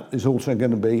of that is also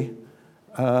going to be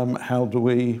how do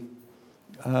we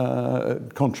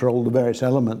control the various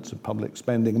elements of public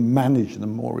spending and manage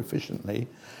them more efficiently,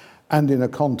 and in a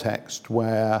context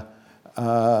where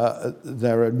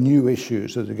there are new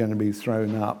issues that are going to be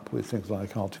thrown up with things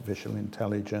like artificial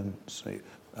intelligence,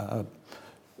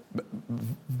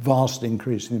 vast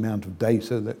increase in the amount of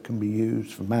data that can be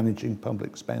used for managing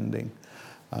public spending,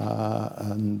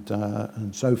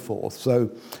 and so forth.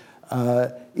 So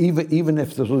even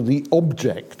if the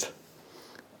object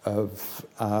of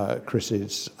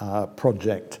Chris's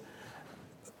project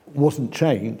wasn't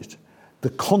changed,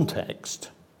 the context,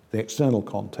 the external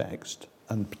context,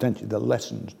 and potentially the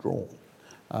lessons drawn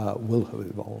will have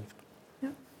evolved. Yeah,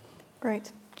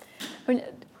 great. I mean,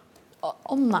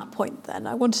 on that point then,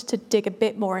 I wanted to dig a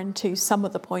bit more into some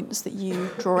of the points that you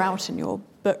draw out in your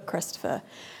book, Christopher,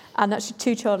 and actually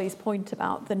to Charlie's point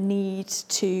about the need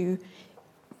to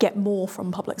get more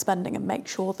from public spending and make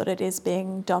sure that it is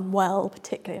being done well,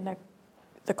 particularly in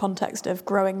the context of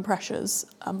growing pressures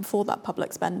for that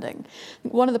public spending.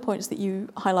 One of the points that you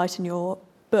highlight in your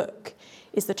book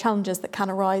is the challenges that can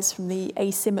arise from the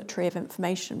asymmetry of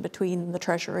information between the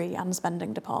Treasury and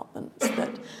spending departments,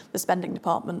 that the spending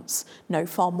departments know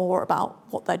far more about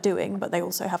what they're doing, but they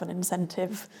also have an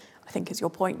incentive, I think is your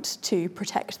point, to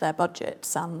protect their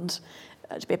budgets and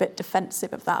to be a bit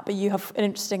defensive of that. But you have an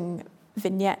interesting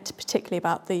vignette, particularly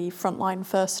about the frontline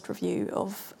first review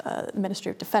of the Ministry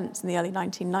of Defence in the early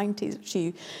 1990s, which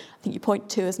I think you point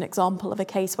to as an example of a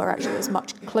case where actually there was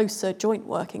much closer joint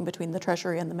working between the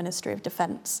Treasury and the Ministry of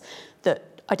Defence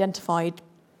that identified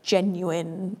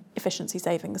genuine efficiency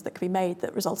savings that could be made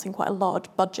that results in quite a large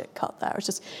budget cut there. I was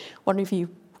just wondering if you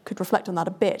could reflect on that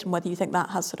a bit and whether you think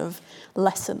that has sort of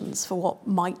lessons for what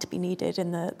might be needed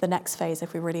in the next phase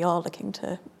if we really are looking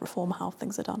to reform how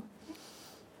things are done.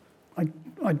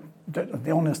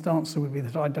 The honest answer would be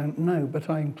that I don't know, but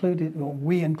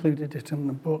we included it in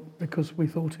the book because we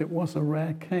thought it was a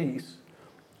rare case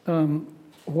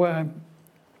where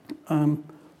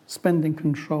spending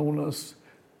controllers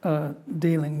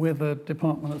dealing with a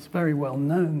department that's very well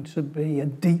known to be a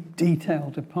deep,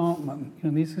 detailed department.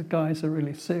 These guys are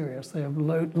really serious. They have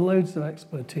loads of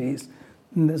expertise,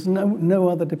 and there's no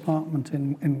other department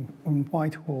in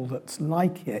Whitehall that's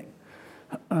like it.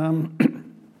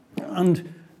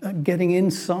 And getting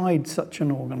inside such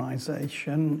an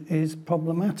organisation is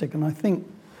problematic. And I think,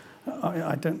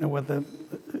 I don't know whether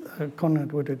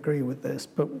Conrad would agree with this,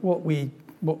 but what we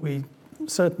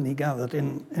certainly gathered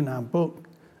in our book,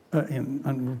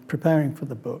 and preparing for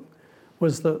the book,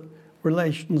 was that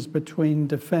relations between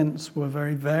defence were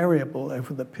very variable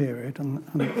over the period and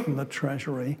the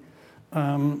Treasury.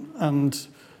 And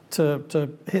to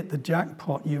hit the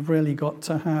jackpot, you've really got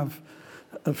to have,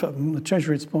 from the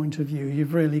Treasury's point of view,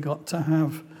 you've really got to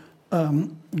have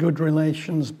good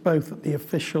relations both at the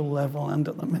official level and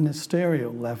at the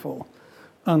ministerial level.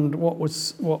 And what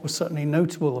was certainly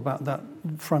notable about that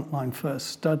Frontline First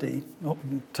study, not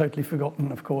totally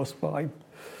forgotten, of course, by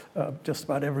just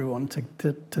about everyone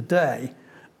today,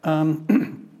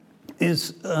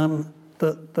 is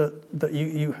that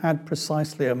you had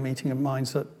precisely a meeting of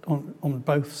minds on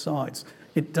both sides.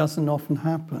 It doesn't often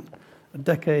happen. A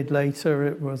decade later,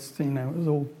 it was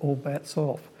all bets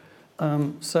off.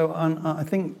 So I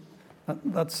think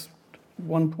that's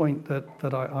one point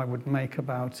that I would make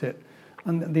about it.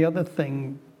 And the other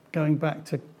thing, going back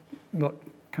to what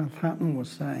Kath Haddon was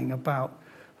saying about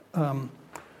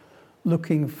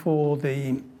looking for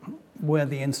where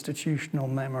the institutional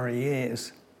memory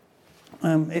is,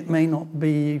 it may not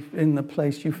be in the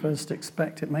place you first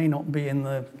expect. It may not be in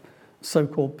the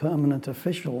so-called permanent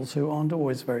officials who aren't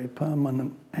always very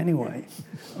permanent anyway.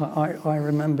 I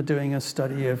remember doing a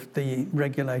study of the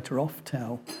regulator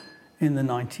Oftel in the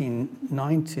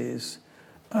 1990s,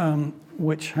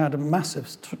 which had a massive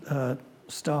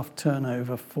staff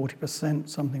turnover, 40%,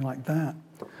 something like that.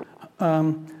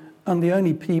 And the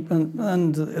only people,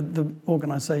 and the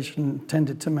organisation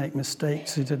tended to make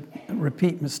mistakes. It had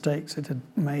repeat mistakes it had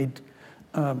made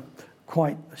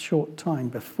quite a short time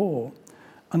before.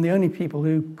 And the only people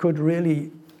who could really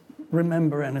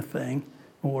remember anything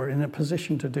or in a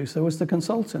position to do so was the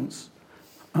consultants.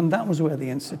 And that was where the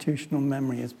institutional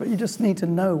memory is. But you just need to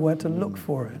know where to look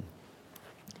for it.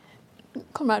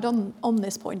 Conrad, on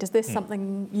this point, is this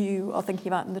something you are thinking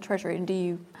about in the Treasury, and do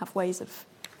you have ways of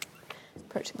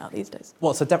approaching that these days?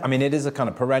 Well, so it is a kind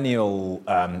of perennial,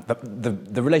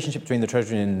 the relationship between the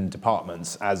Treasury and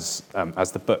departments, as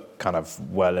the book kind of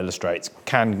well illustrates,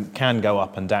 can go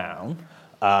up and down.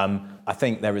 I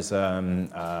think there is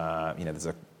there's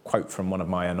a quote from one of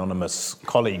my anonymous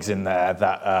colleagues in there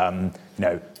that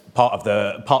part of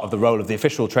the role of the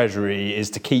official Treasury is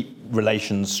to keep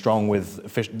relations strong with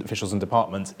officials and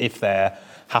departments if there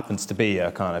happens to be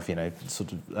a kind of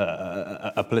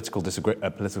a political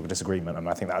disagreement, and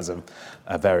I think that is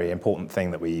a very important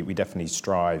thing that we definitely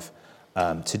strive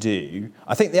to do.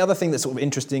 I think the other thing that's sort of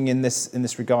interesting in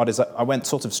this regard is I went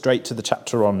sort of straight to the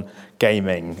chapter on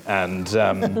gaming and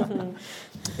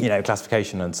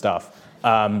classification and stuff,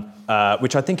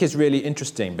 which I think is really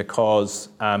interesting because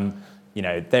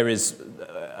there is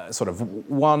sort of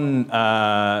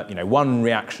one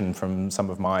reaction from some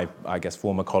of my, I guess,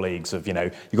 former colleagues of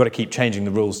you've got to keep changing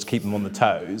the rules to keep them on the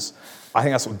toes. I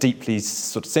think that's sort of deeply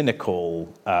sort of cynical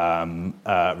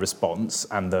response,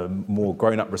 and the more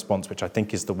grown-up response, which I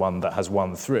think is the one that has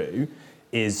won through,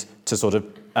 is to sort of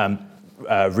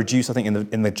reduce, I think,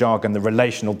 in the jargon, the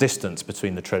relational distance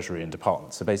between the Treasury and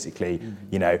departments. So basically,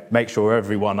 make sure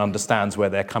everyone understands where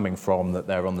they're coming from, that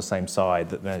they're on the same side,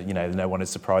 that no one is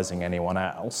surprising anyone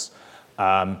else,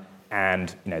 and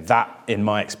that, in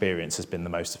my experience, has been the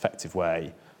most effective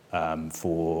way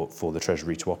for the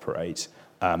Treasury to operate.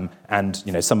 And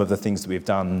some of the things that we've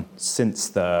done since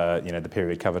the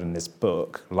period covered in this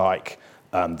book, like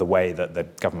the way that the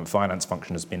government finance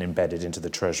function has been embedded into the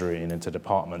Treasury and into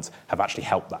departments, have actually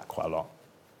helped that quite a lot.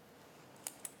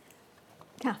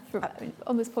 Kath,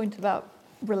 on this point about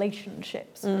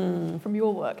relationships, from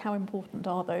your work, how important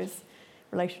are those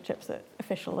relationships at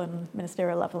official and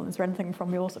ministerial level? Is there anything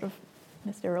from your sort of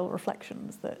ministerial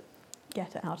reflections that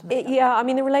get it out of it? Yeah, I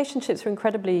mean, the relationships are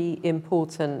incredibly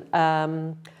important.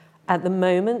 At the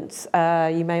moment,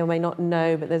 you may or may not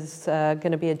know, but there's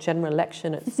going to be a general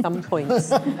election at some point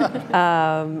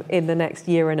in the next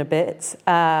year and a bit.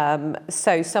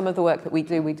 So some of the work that we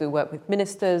do work with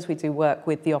ministers, we do work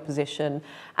with the opposition,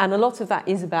 and a lot of that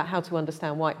is about how to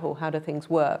understand Whitehall, how do things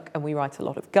work, and we write a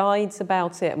lot of guides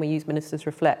about it, and we use Ministers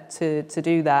Reflect to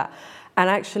do that. And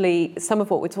actually, some of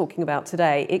what we're talking about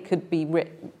today, it could be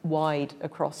writ wide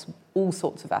across all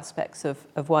sorts of aspects of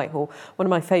Whitehall. One of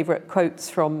my favourite quotes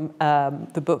from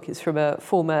the book is from a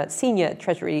former senior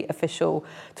Treasury official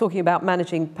talking about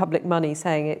managing public money,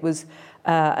 saying it was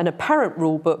an apparent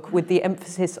rule book with the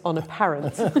emphasis on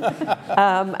apparent.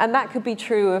 And that could be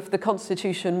true of the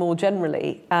Constitution more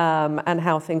generally, and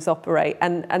how things operate,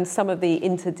 and some of the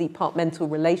interdepartmental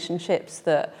relationships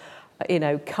that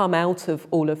come out of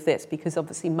all of this, because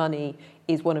obviously money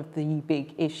is one of the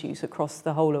big issues across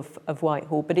the whole of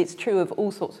Whitehall. But it's true of all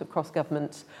sorts of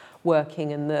cross-government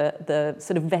working and the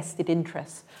sort of vested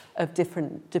interests of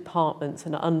different departments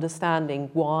and understanding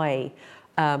why,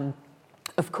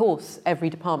 of course, every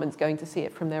department's going to see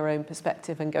it from their own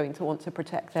perspective and going to want to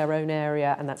protect their own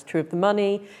area, and that's true of the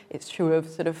money, it's true of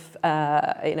sort of,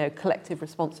 collective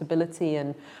responsibility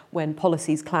and when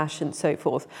policies clash and so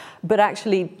forth. But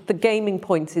actually, the gaming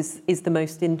point is the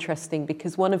most interesting,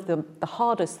 because one of the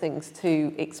hardest things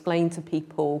to explain to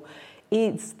people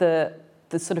is the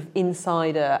sort of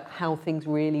insider, how things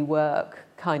really work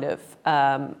kind of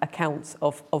accounts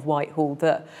of Whitehall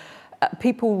that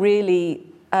people really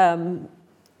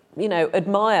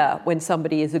admire when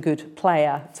somebody is a good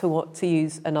player, to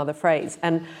use another phrase.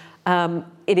 And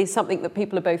it is something that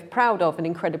people are both proud of and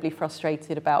incredibly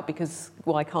frustrated about, because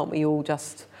why can't we all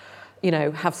just,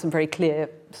 have some very clear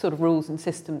sort of rules and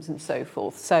systems and so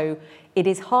forth. So it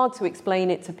is hard to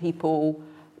explain it to people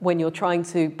when you're trying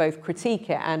to both critique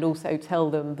it and also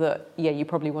tell them that, you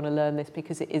probably want to learn this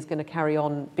because it is going to carry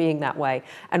on being that way.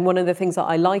 And one of the things that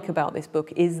I like about this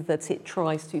book is that it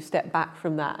tries to step back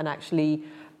from that and actually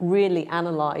really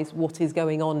analyse what is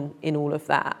going on in all of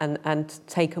that and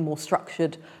take a more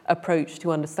structured approach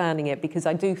to understanding it, because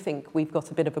I do think we've got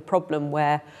a bit of a problem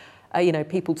where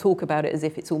people talk about it as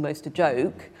if it's almost a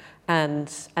joke and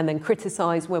then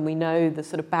criticise when we know the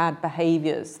sort of bad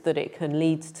behaviours that it can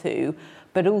lead to,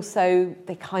 but also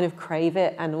they kind of crave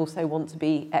it and also want to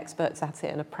be experts at it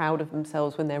and are proud of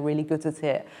themselves when they're really good at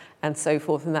it and so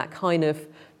forth. And that kind of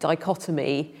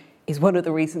dichotomy is one of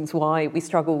the reasons why we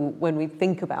struggle when we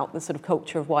think about the sort of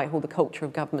culture of Whitehall, the culture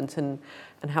of government, and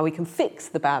how we can fix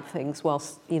the bad things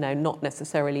whilst, not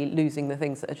necessarily losing the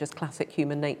things that are just classic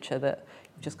human nature that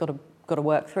you've just got to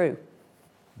work through.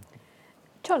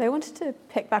 Charlie, I wanted to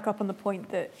pick back up on the point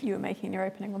that you were making in your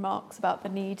opening remarks about the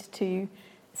need to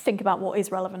think about what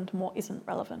is relevant and what isn't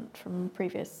relevant from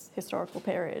previous historical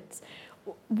periods.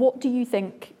 What do you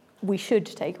think we should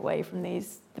take away from the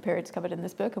periods covered in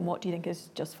this book, and what do you think is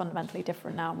just fundamentally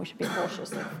different now and we should be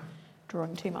cautious of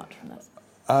drawing too much from this?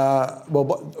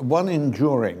 One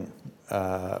enduring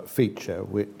feature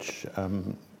which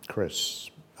Chris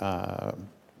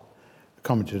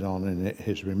commented on in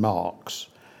his remarks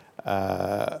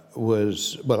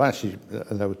was, actually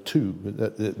there were two,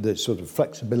 the sort of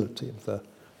flexibility of the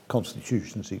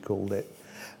Constitution, as he called it,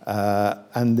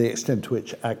 and the extent to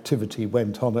which activity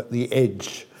went on at the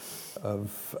edge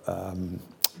of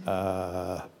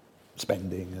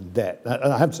spending and debt.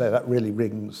 And I have to say that really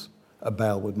rings a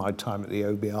bell with my time at the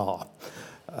OBR.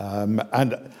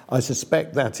 And I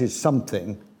suspect that is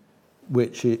something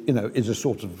which is a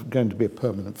sort of going to be a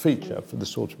permanent feature for the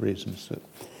sort of reasons that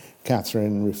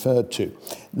Catherine referred to.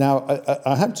 Now,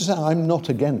 I have to say I'm not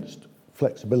against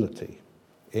flexibility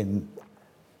in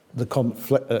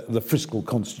the fiscal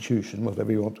constitution,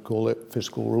 whatever you want to call it,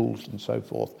 fiscal rules and so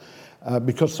forth,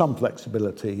 because some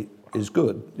flexibility is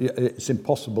good. It's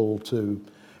impossible to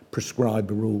prescribe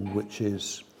a rule which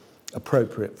is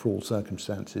appropriate for all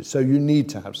circumstances. So you need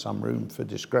to have some room for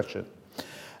discretion.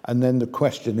 And then the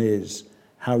question is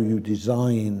how you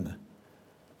design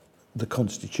the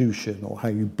constitution or how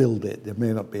you build it. There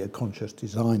may not be a conscious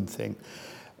design thing,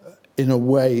 in a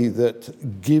way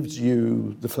that gives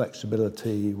you the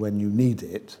flexibility when you need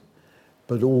it,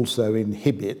 but also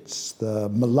inhibits the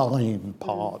malign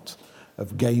part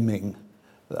of gaming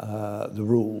the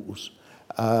rules.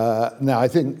 Now, I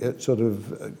think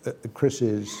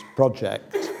Chris's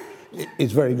project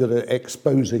is very good at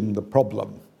exposing the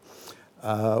problem.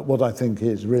 What I think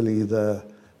is really the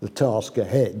task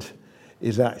ahead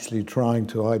is actually trying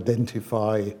to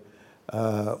identify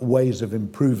ways of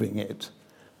improving it,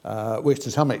 which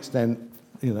to some extent,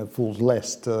 falls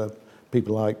less to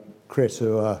people like Chris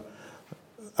who are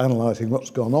analysing what's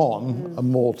gone on, and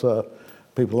more to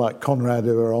people like Conrad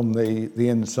who are on the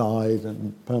inside,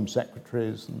 and perm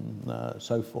secretaries and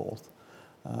so forth.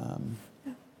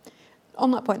 On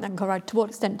that point then, Conrad, to what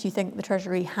extent do you think the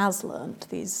Treasury has learnt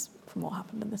these from what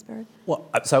happened in this period? Well,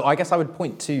 so I guess I would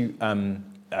point to,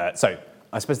 so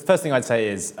I suppose the first thing I'd say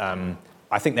is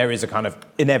I think there is a kind of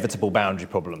inevitable boundary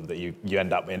problem that you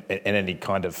end up in any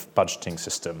kind of budgeting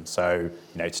system. So,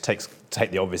 to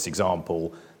take the obvious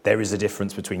example, there is a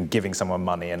difference between giving someone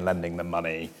money and lending them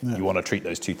money. Yeah. You want to treat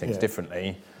those two things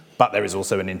differently. But there is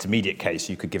also an intermediate case.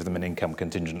 You could give them an income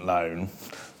contingent loan,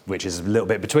 which is a little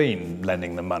bit between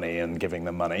lending them money and giving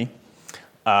them money.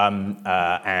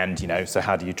 So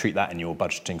how do you treat that in your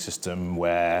budgeting system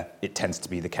where it tends to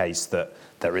be the case that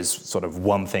there is sort of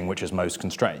one thing which is most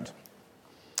constrained?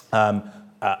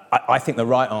 I think the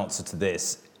right answer to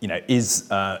this, is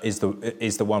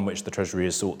the one which the Treasury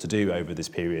has sought to do over this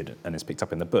period and is picked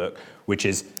up in the book, which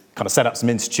is kind of set up some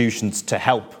institutions to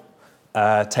help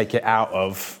take it out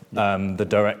of the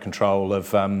direct control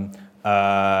of of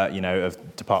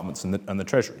departments and the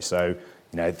Treasury. So,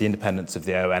 the independence of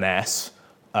the ONS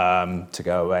to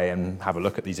go away and have a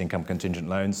look at these income contingent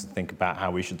loans and think about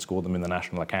how we should score them in the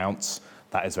national accounts.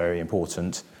 That is very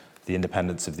important. The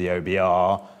independence of the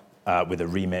OBR with a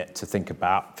remit to think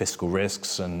about fiscal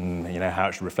risks and how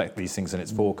it should reflect these things in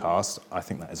its forecast. I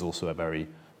think that is also a very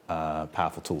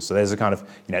powerful tool. So there's a kind of,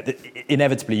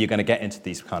 inevitably you're going to get into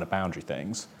these kind of boundary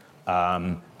things.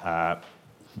 I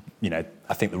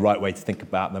think the right way to think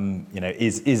about them,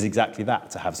 is exactly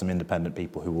that, to have some independent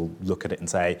people who will look at it and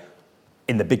say,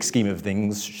 in the big scheme of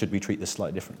things, should we treat this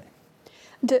slightly differently?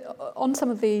 On some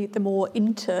of the more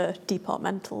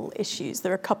interdepartmental issues,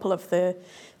 there are a couple of the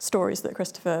stories that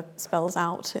Christopher spells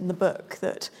out in the book,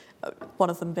 that one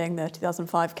of them being the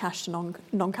 2005 cash to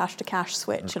non-cash to cash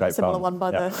switch, and a similar one by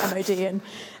the MOD in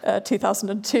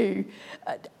 2002.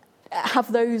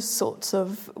 Have those sorts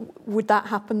of, would that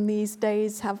happen these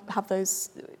days? Have those,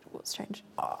 what's changed?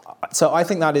 So I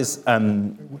think that is,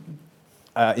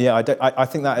 I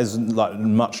think that is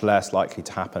much less likely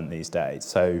to happen these days.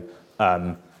 So,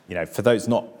 for those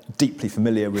not deeply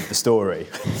familiar with the story,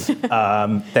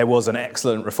 there was an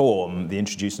excellent reform, the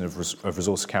introduction of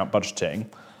resource account budgeting,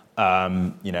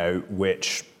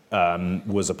 which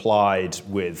was applied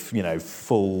with,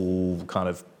 full kind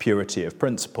of purity of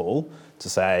principle to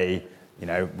say,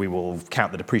 we will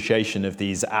count the depreciation of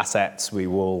these assets, we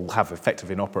will have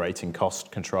effectively an operating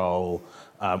cost control,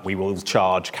 we will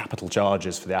charge capital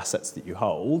charges for the assets that you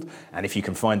hold, and if you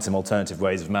can find some alternative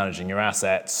ways of managing your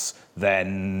assets,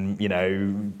 then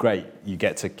great, you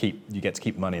get to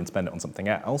keep money and spend it on something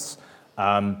else.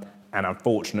 And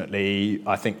unfortunately,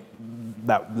 I think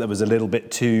that was a little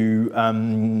bit too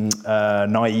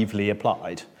naively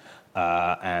applied,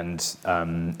 and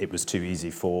it was too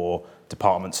easy for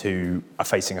departments who are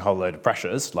facing a whole load of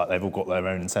pressures, like they've all got their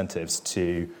own incentives,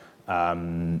 to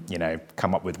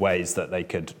come up with ways that they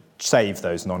could save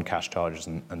those non-cash charges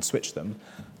and switch them.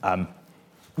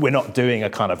 We're not doing a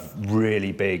kind of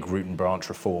really big root and branch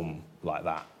reform like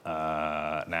that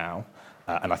now.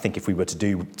 And I think if we were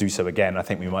to do so again, I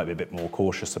think we might be a bit more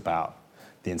cautious about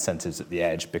the incentives at the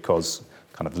edge, because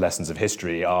kind of lessons of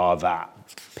history are that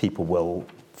people will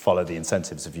follow the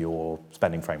incentives of your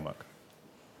spending framework.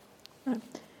 Right.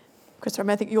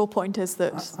 Christopher, I think your point is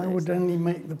that... I would only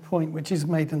make the point, which is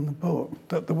made in the book,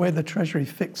 that the way the Treasury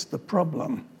fixed the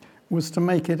problem was to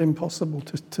make it impossible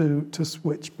to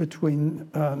switch between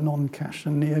non-cash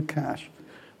and near-cash.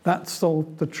 That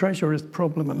solved the Treasurer's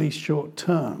problem, at least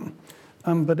short-term.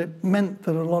 But it meant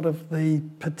that a lot of the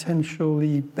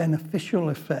potentially beneficial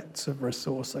effects of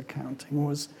resource accounting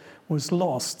was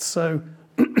lost. So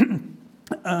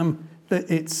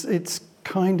it's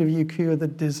kind of, you cure the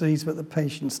disease, but the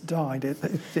patients died.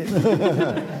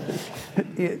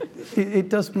 It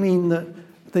does mean that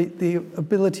the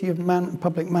ability of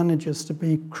public managers to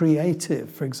be creative,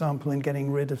 for example, in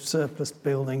getting rid of surplus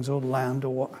buildings or land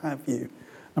or what have you,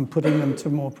 and putting them to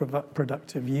more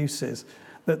productive uses,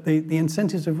 that the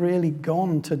incentives have really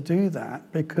gone to do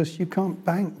that, because you can't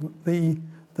bank the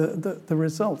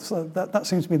results. So that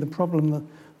seems to be the problem that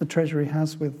the Treasury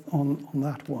has on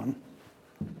that one.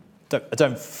 I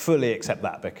don't fully accept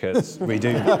that, because we do,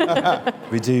 in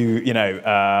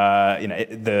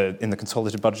the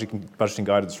consolidated budgeting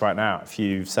guidance right now, if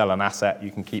you sell an asset,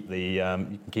 you can keep the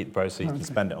proceeds and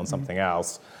spend it on something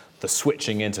else. The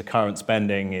switching into current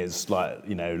spending is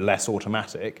less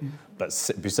automatic, but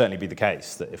it would certainly be the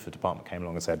case that if a department came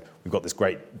along and said, we've got this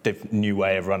great new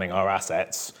way of running our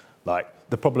assets,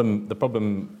 the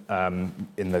problem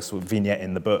in the sort of vignette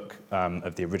in the book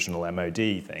of the original MOD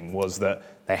thing was that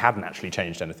they hadn't actually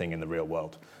changed anything in the real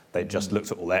world. They just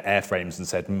looked at all their airframes and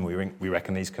said, we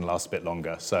reckon these can last a bit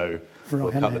longer, so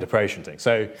we'll cut the depreciation thing.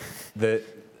 So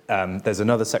there's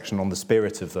another section on the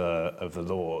spirit of the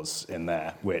laws in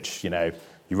there, which you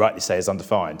rightly say is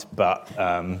undefined, but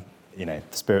the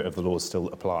spirit of the laws still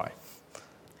apply.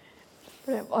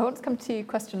 Brilliant. I want to come to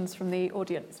questions from the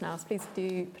audience now, so please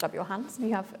do put up your hands if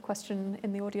you have a question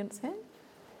in the audience here.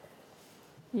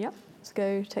 Yep, let's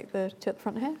go take the two at the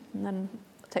front here, and then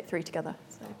take three together.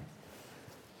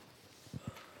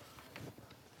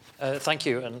 So. Thank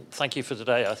you, and thank you for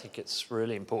today. I think it's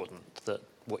really important that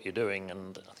what you're doing,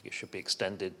 and I think it should be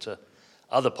extended to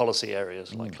other policy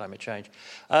areas like climate change.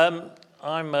 I'm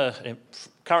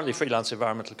currently a freelance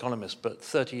environmental economist, but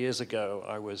 30 years ago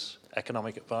I was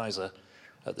economic advisor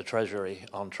at the Treasury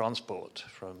on transport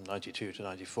from 92 to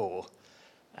 94.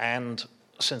 And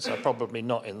since I'm probably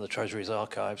not in the Treasury's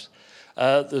archives,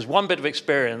 there's one bit of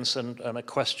experience and a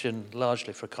question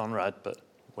largely for Conrad, but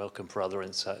welcome for other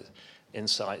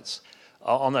insights.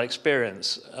 on that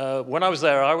experience. When I was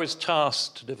there, I was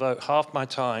tasked to devote half my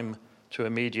time to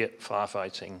immediate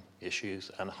firefighting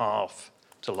issues and half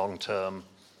to long-term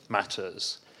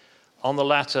matters. On the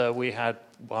latter, we had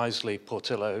wisely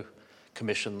Portillo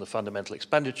commission the Fundamental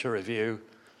Expenditure Review,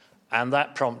 and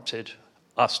that prompted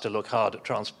us to look hard at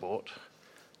transport.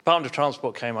 The Department of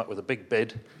Transport came up with a big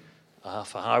bid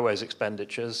for highways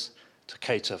expenditures to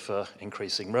cater for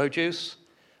increasing road use,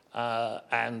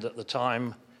 and at the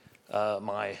time,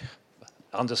 my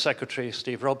Undersecretary,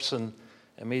 Steve Robson,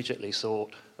 immediately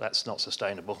thought that's not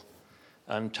sustainable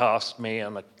and tasked me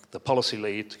and the policy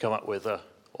lead to come up with an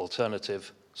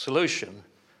alternative solution.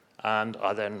 And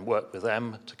I then worked with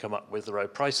them to come up with the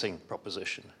road pricing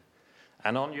proposition.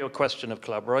 And on your question of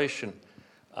collaboration,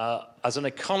 as an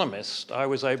economist, I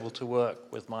was able to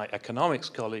work with my economics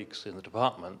colleagues in the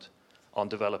department on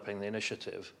developing the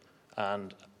initiative.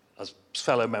 And as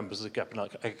fellow members of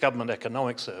the Government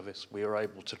Economic Service, we were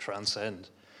able to transcend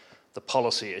the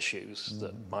policy issues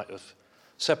that might have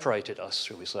separated us,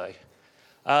 shall we say.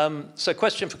 So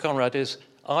question for Conrad is,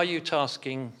 are you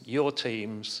tasking your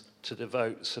teams to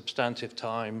devote substantive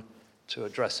time to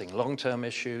addressing long-term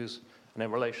issues? And in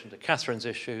relation to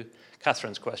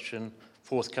Catherine's question,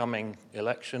 forthcoming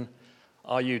election,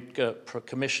 are you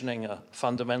commissioning a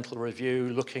fundamental review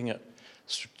looking at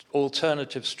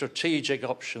alternative strategic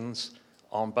options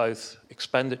on both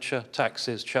expenditure,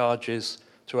 taxes, charges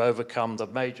to overcome the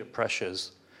major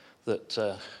pressures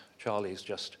that Charlie's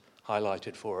just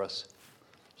highlighted for us?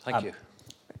 Thank you.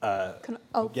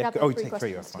 I'll gather three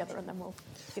questions together and then we'll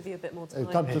give you a bit more time.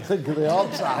 Time to think of the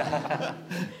answer.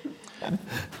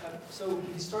 So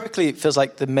historically, it feels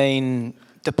like the main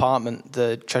department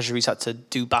the Treasury's had to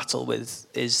do battle with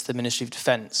is the Ministry of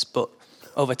Defence, but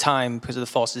over time, because of the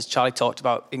forces Charlie talked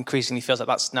about, increasingly feels like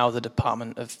that's now the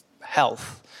Department of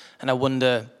Health. And I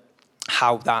wonder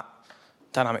how that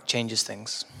dynamic changes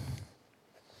things.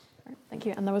 Thank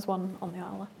you. And there was one on the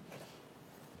aisle.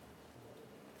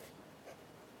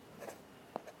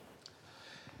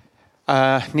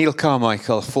 Neil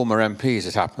Carmichael, former MP as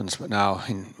it happens, but now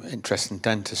in interest in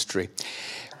dentistry.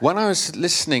 When I was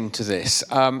listening to this,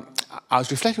 I was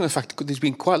reflecting on the fact that there's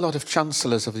been quite a lot of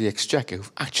Chancellors of the Exchequer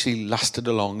who've actually lasted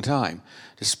a long time,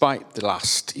 despite the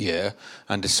last year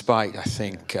and despite, I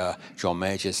think, John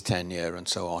Major's tenure and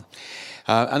so on.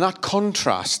 And that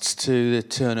contrasts to the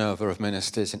turnover of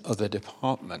ministers in other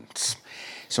departments.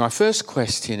 So my first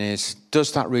question is,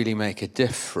 does that really make a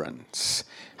difference?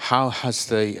 How has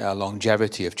the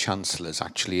longevity of chancellors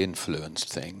actually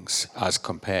influenced things as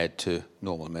compared to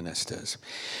normal ministers?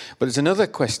 But there's another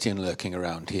question lurking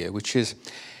around here, which is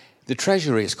the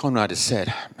Treasury, as Conrad has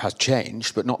said, has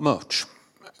changed, but not much.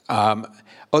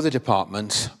 Other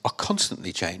departments are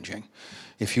constantly changing.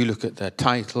 If you look at their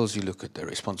titles, you look at their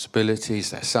responsibilities,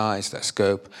 their size, their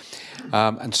scope.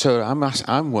 And so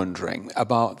I'm wondering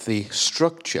about the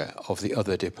structure of the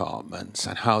other departments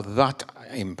and how that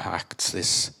impacts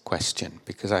this question.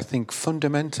 Because I think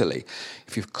fundamentally,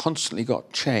 if you've constantly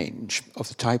got change of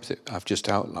the type that I've just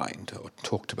outlined or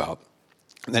talked about,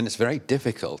 then it's very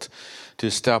difficult to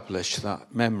establish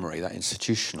that memory, that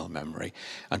institutional memory,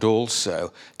 and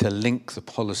also to link the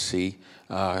policy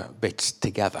bits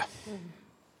together.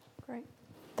 Great.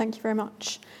 Thank you very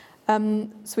much.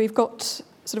 So we've got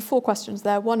sort of four questions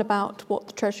there. One about what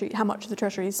the Treasury, how much of the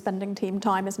Treasury's spending team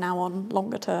time is now on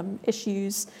longer term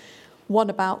issues. One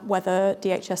about whether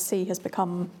DHSC has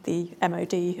become the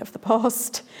MOD of the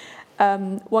past.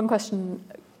 One question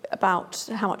about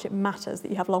how much it matters that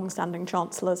you have long-standing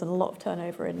chancellors and a lot of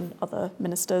turnover in other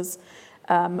ministers,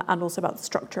 and also about the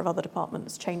structure of other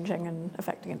departments changing and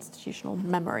affecting institutional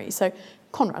memory. So,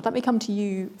 Conrad, let me come to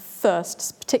you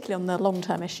first, particularly on the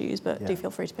long-term issues, but do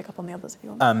feel free to pick up on the others if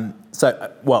you want.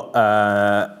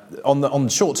 On the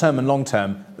short-term and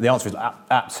long-term, the answer is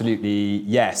absolutely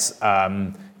yes.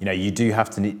 You do have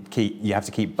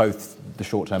to keep both the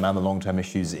short-term and the long-term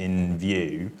issues in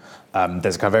view.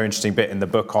 There's a kind of very interesting bit in the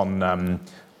book on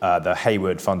the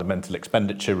Hayward Fundamental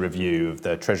Expenditure Review of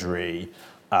the Treasury,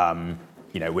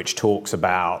 which talks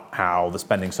about how the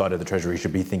spending side of the Treasury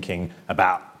should be thinking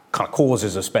about kind of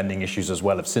causes of spending issues as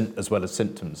well as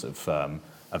symptoms of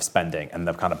spending, and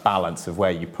the kind of balance of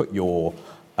where you put your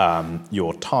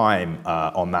time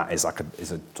on that is a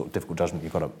sort of difficult judgment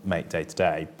you've got to make day to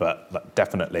day. But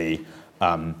definitely,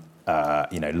 long-term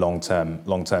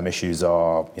issues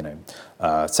are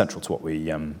central to what we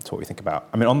think about.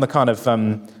 I mean, on the kind of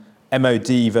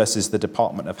MOD versus the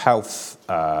Department of Health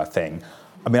thing,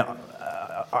 I mean,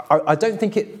 I don't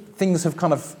think it things have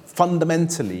kind of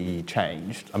fundamentally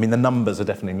changed. I mean, the numbers are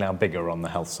definitely now bigger on the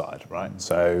health side, right?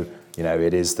 So,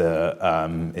 it is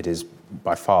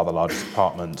by far the largest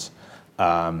department,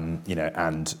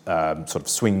 and sort of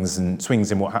swings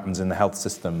in what happens in the health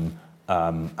system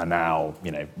are now,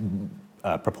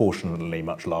 proportionally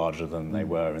much larger than they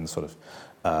were in sort of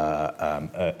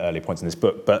early points in this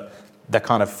book. But the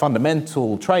kind of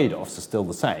fundamental trade-offs are still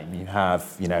the same. You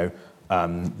have,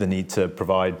 the need to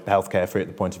provide healthcare free at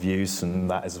the point of use,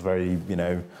 and that is a very,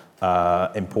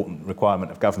 important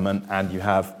requirement of government. And you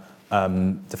have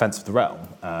defence of the realm,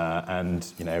 and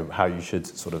how you should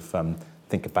sort of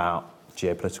think about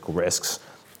geopolitical risks.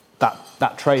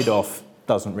 That trade-off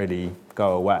doesn't really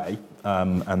go away,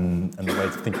 and the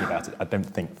ways of thinking about it, I don't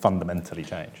think fundamentally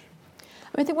change.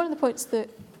 I think one of the points that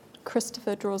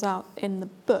Christopher draws out in the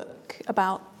book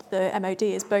about the MOD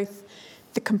is both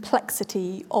the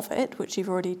complexity of it, which you've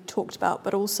already talked about,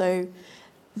 but also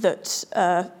that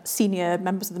senior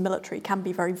members of the military can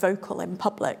be very vocal in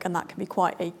public, and that can be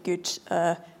quite a good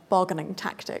bargaining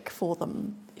tactic for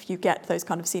them if you get those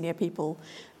kind of senior people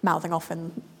mouthing off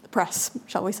in the press,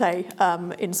 shall we say,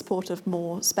 in support of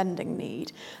more spending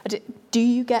need.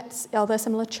 Are there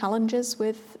similar challenges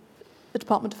with the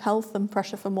Department of Health and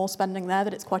pressure for more spending there,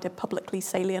 that it's quite a publicly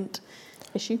salient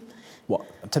issue? What?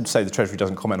 I'm tempted to say the Treasury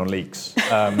doesn't comment on leaks.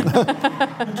 I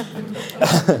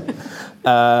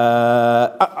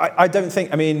don't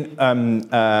think,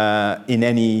 in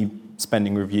any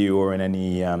spending review or in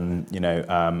any,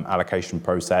 allocation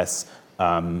process,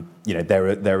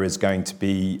 there is going to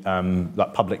be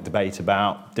public debate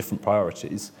about different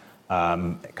priorities.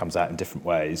 It comes out in different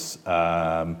ways.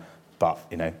 But,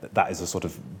 that is a sort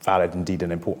of valid, indeed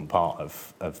an important part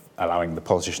of allowing the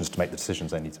politicians to make the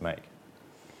decisions they need to make.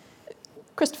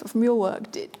 Christopher, from your work,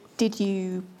 did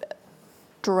you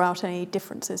draw out any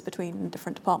differences between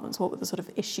different departments? What were the sort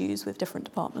of issues with different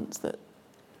departments that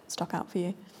stuck out for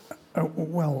you?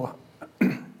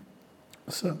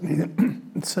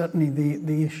 Certainly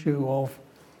the issue of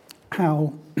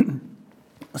how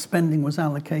spending was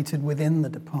allocated within the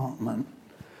department,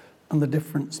 and the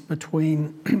difference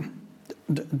between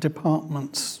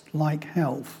departments like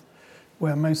health,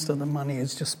 where most of the money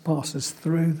just passes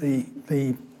through the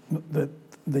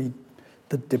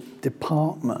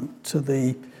department to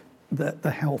the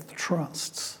health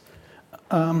trusts,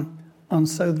 and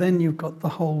so then you've got the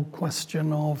whole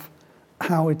question of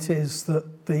how it is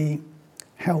that the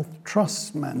health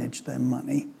trusts manage their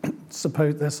money.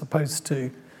 They're supposed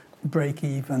to break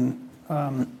even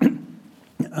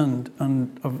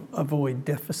and avoid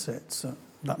deficits.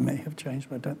 That may have changed,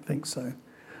 but I don't think so.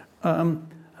 And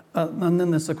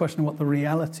then there's the question of what the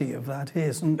reality of that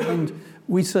is. And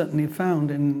we certainly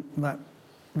found in that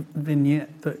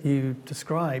vignette that you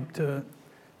described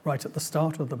right at the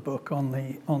start of the book on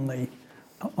the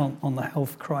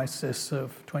health crisis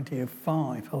of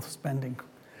 2005, health spending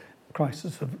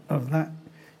crisis of that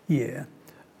year,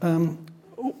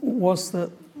 was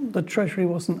that the Treasury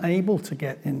wasn't able to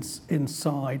get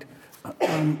inside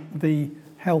the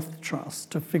health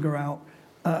trust to figure out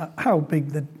how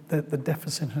big the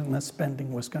deficit in their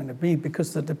spending was going to be,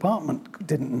 because the department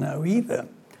didn't know either.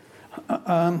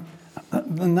 And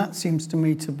that seems to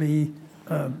me to be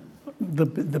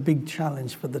the big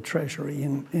challenge for the Treasury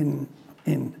in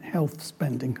health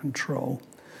spending control.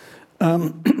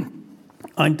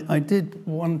 I did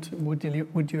want.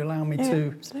 Would you allow me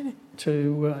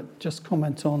to just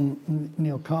comment on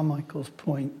Neil Carmichael's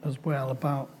point as well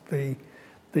about the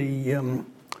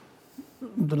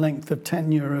length of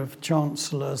tenure of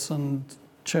chancellors and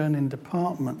churn in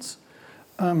departments?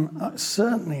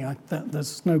 Certainly,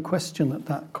 there's no question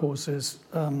that causes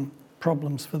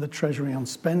problems for the Treasury on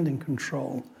spending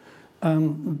control,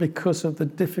 because of the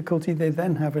difficulty they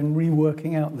then have in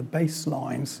reworking out the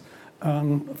baselines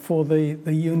for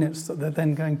the units that they're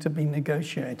then going to be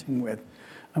negotiating with.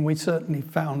 And we certainly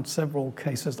found several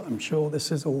cases, I'm sure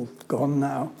this is all gone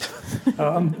now,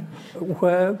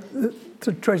 where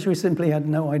the Treasury simply had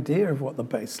no idea of what the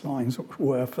baselines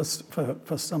were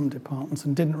for some departments,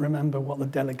 and didn't remember what the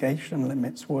delegation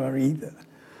limits were either.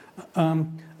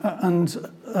 And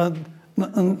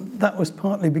that was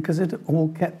partly because it all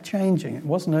kept changing. It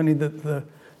wasn't only that the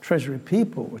Treasury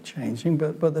people were changing,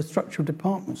 but the structural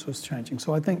departments was changing.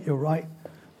 So I think you're right.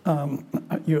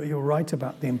 You're right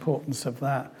about the importance of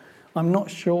that. I'm not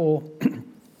sure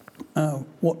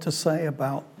what to say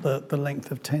about the length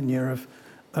of tenure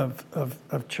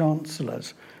of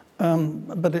chancellors,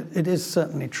 but it is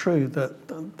certainly true that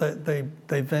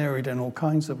they varied in all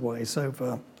kinds of ways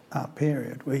over our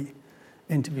period. We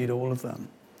interviewed all of them,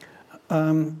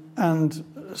 and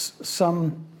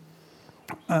some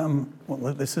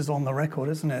well, this is on the record,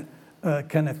 isn't it?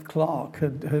 Kenneth Clarke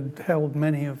had held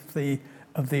many of the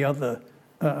other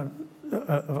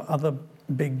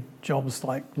big jobs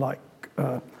like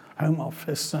Home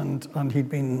Office, and he'd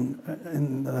been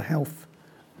in the Health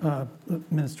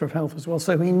Minister of Health as well.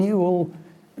 So he knew all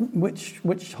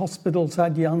which hospitals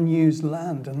had unused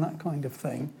land and that kind of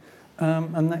thing,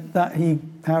 and that he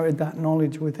carried that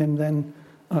knowledge with him then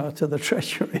to the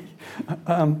Treasury,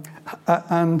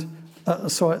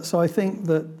 so I think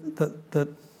that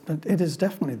it is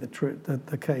definitely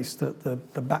the case that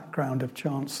the background of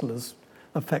chancellors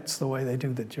affects the way they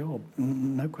do the job.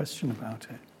 No question about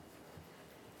it.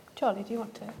 Charlie, do you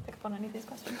want to pick up on any of these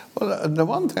questions? Well, the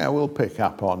one thing I will pick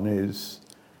up on is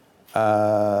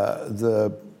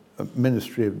the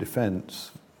Ministry of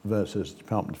Defence versus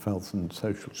Department of Health and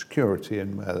Social Security,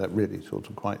 and where they're really sort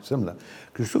of quite similar.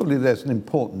 Because surely there's an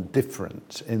important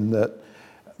difference in that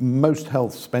most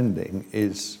health spending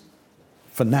is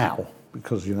for now,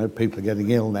 because, you know, people are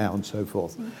getting ill now and so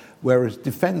forth, whereas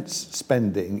defence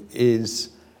spending is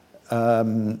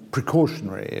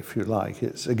precautionary, if you like.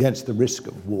 It's against the risk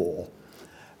of war,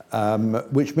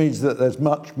 which means that there's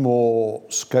much more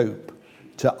scope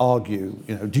to argue,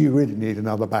 you know, do you really need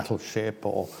another battleship,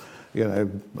 or, you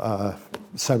know,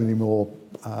 so many more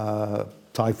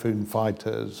Typhoon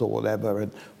fighters or whatever,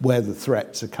 and where the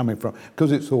threats are coming from,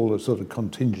 because it's all a sort of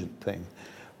contingent thing.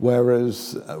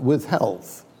 Whereas with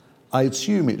health, I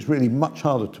assume it's really much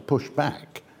harder to push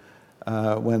back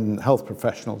when health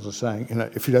professionals are saying, you know,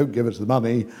 if you don't give us the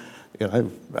money, you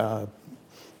know,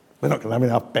 we're not going to have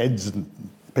enough beds and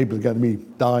people are going to be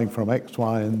dying from X,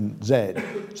 Y, and Z.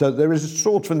 So there is a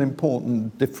sort of an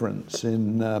important difference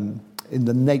in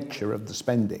the nature of the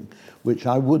spending, which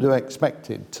I would have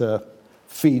expected to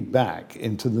feed back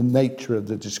into the nature of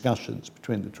the discussions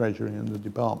between the Treasury and the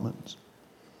departments.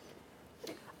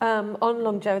 On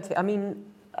longevity, I mean,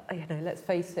 you know, let's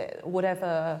face it,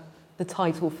 whatever the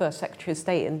title, First Secretary of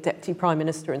State and Deputy Prime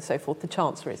Minister and so forth, the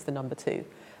Chancellor is the number two.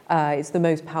 It's the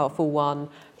most powerful one.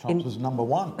 Chancellor's number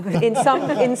one.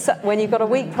 When you've got a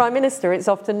weak Prime Minister, it's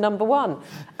often number one.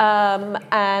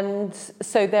 And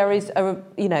so there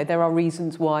are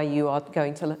reasons why you are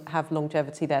going to have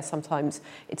longevity there. Sometimes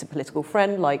it's a political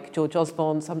friend like George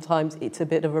Osborne. Sometimes it's a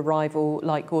bit of a rival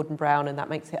like Gordon Brown, and that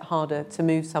makes it harder to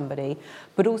move somebody.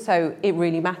 But also, it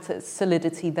really matters.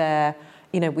 Solidity there.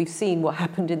 You know, we've seen what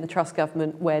happened in the Truss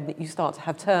government when you start to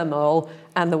have turmoil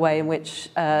and the way in which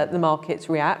the markets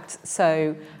react.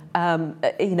 So,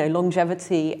 you know,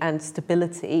 longevity and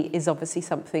stability is obviously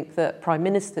something that prime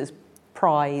ministers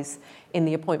prize in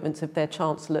the appointment of their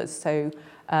chancellors. So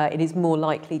it is more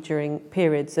likely during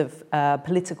periods of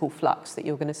political flux that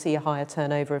you're going to see a higher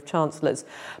turnover of chancellors.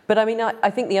 But I mean, I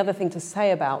think the other thing to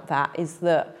say about that is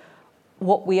that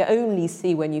what we only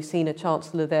see when you've seen a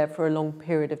chancellor there for a long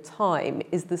period of time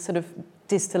is the sort of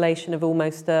distillation of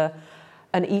almost an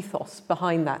ethos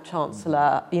behind that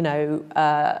chancellor. You know,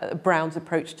 Brown's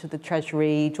approach to the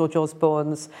Treasury, George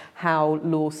Osborne's, Howe,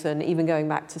 Lawson, even going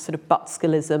back to sort of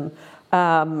Butskellism.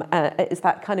 It's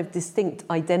that kind of distinct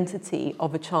identity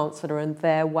of a chancellor and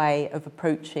their way of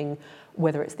approaching,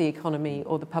 whether it's the economy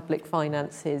or the public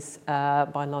finances, by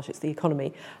and large it's the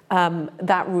economy,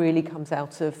 that really comes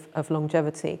out of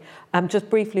longevity. Just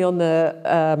briefly on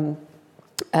the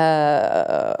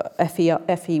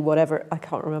FE, whatever, I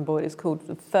can't remember what it's called.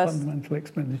 The first Fundamental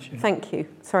expenditure. Thank you.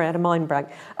 Sorry, I had a mind blank.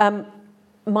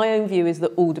 My own view is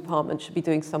that all departments should be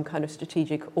doing some kind of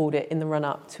strategic audit in the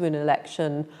run-up to an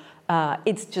election.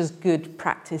 It's just good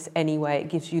practice anyway. It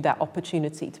gives you that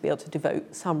opportunity to be able to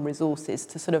devote some resources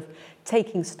to sort of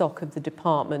taking stock of the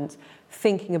department,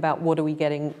 thinking about what are we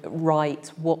getting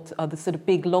right, what are the sort of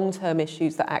big long-term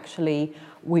issues that actually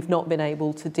we've not been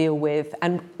able to deal with,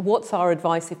 and what's our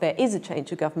advice if there is a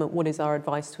change of government, what is our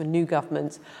advice to a new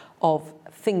government of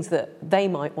things that they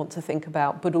might want to think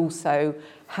about, but also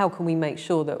how can we make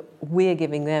sure that we're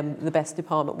giving them the best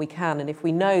department we can, and if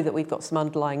we know that we've got some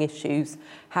underlying issues,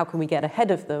 how can we get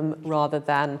ahead of them rather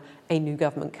than a new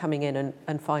government coming in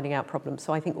and finding out problems.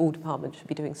 So I think all departments should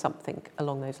be doing something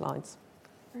along those lines.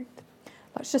 Great.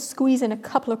 Let's just squeeze in a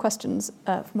couple of questions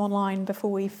from online before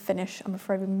we finish. I'm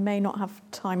afraid we may not have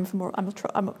time for more. I'm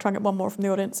trying to get one more from the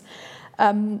audience.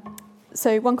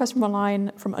 So one question from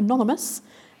online from Anonymous.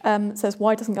 Says,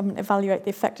 why doesn't government evaluate the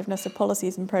effectiveness of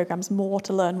policies and programmes more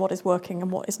to learn what is working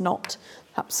and what is not?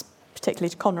 Perhaps particularly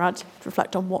to Conrad, to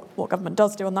reflect on what government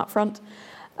does do on that front.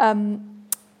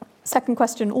 Second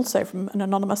question, also from an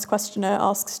anonymous questioner,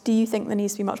 asks, do you think there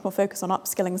needs to be much more focus on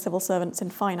upskilling civil servants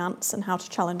in finance and how to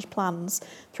challenge plans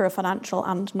through a financial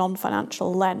and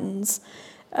non-financial lens?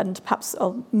 And perhaps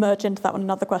I'll merge into that one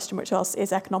another question, which asks,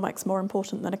 is economics more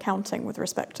important than accounting with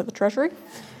respect to the Treasury?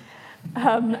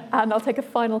 And I'll take a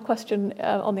final question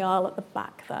on the aisle at the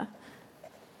back there.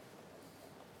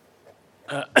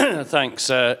 Thanks,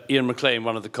 Iain McLean,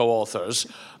 one of the co-authors.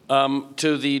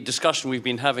 To the discussion we've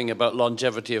been having about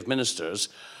longevity of ministers,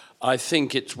 I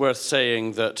think it's worth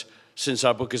saying that since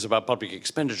our book is about public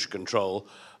expenditure control,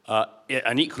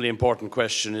 an equally important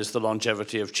question is the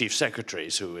longevity of chief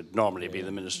secretaries, who would normally be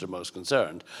the minister most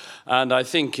concerned. And I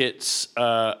think it's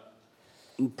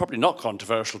probably not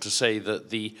controversial to say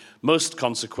that the most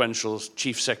consequential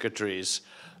chief secretaries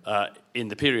in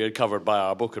the period covered by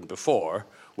our book and before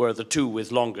were the two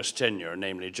with longest tenure,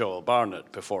 namely Joel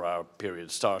Barnett before our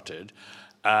period started,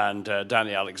 and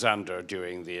Danny Alexander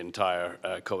during the entire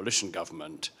coalition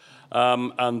government.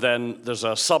 And then there's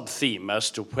a sub-theme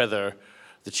as to whether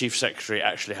the chief secretary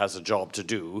actually has a job to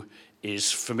do,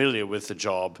 is familiar with the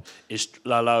job, is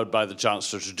allowed by the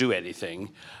Chancellor to do anything,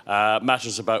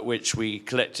 matters about which we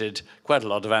collected quite a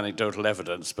lot of anecdotal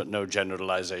evidence, but no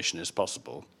generalisation is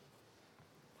possible.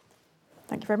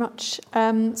 Thank you very much.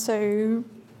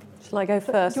 Shall I go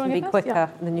first and be quicker, yeah.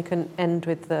 and then you can end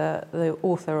with the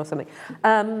author or something?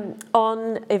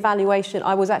 On evaluation,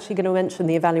 I was actually going to mention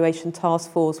the evaluation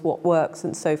task force, what works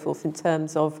and so forth, in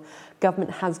terms of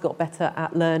government has got better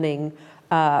at learning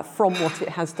from what it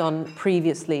has done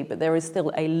previously, but there is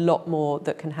still a lot more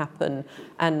that can happen.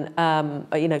 And,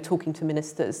 talking to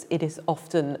ministers, it is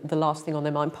often the last thing on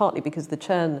their mind, partly because the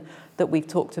churn that we've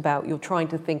talked about, you're trying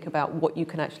to think about what you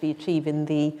can actually achieve in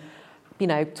the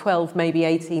 12, maybe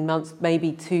 18 months,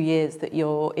 maybe 2 years that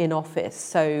you're in office.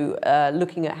 So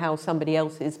looking at how somebody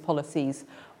else's policies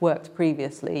worked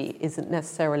previously isn't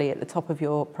necessarily at the top of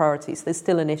your priorities. There's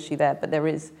still an issue there, but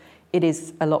it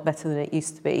is a lot better than it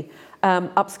used to be.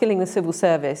 Upskilling the civil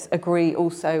service, agree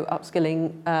also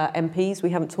upskilling MPs.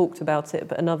 We haven't talked about it,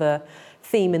 but another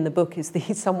theme in the book is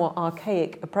the somewhat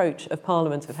archaic approach of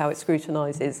Parliament of how it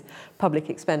scrutinises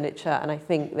public expenditure, and I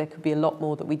think there could be a lot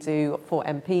more that we do for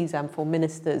MPs and for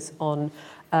ministers on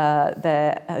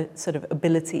their sort of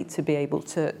ability to be able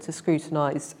to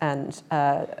scrutinise and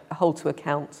hold to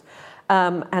account.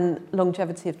 And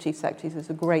longevity of chief secretaries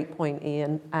is a great point,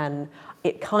 Iain, and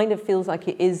it kind of feels like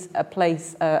it is a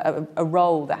place, a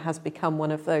role that has become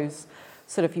one of those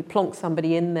sort of, you plonk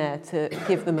somebody in there to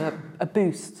give them a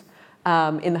boost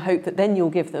in the hope that then you'll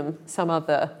give them some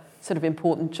other sort of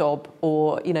important job,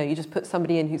 or, you just put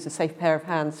somebody in who's a safe pair of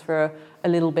hands for a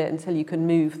little bit until you can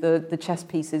move the chess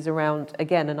pieces around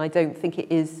again. And I don't think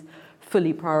it is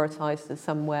fully prioritised as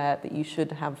somewhere that you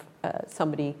should have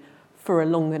somebody for a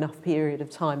long enough period of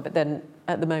time. But then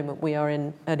at the moment we are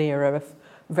in an era of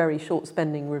very short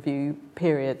spending review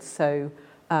periods. So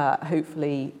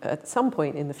hopefully at some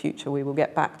point in the future we will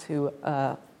get back to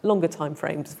longer time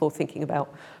frames for thinking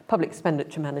about public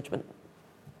expenditure management.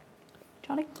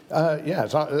 Charlie?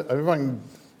 Yes, if I can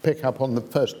pick up on the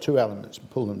first two elements and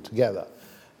pull them together.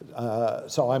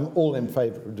 So I'm all in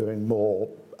favour of doing more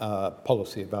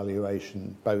policy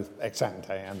evaluation, both ex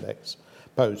ante and ex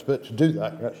post, but to do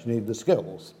that you actually need the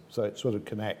skills. So it sort of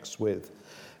connects with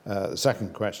the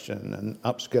second question and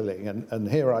upskilling. And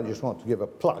here I just want to give a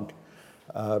plug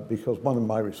because one of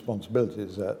my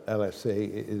responsibilities at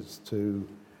LSE is to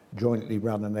jointly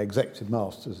run an executive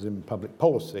masters in public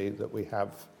policy that we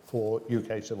have for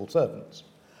UK civil servants.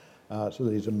 So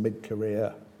these are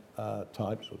mid-career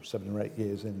types, sort of 7 or 8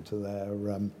 years into their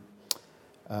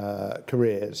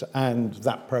careers, and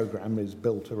that programme is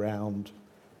built around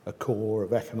a core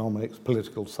of economics,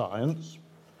 political science,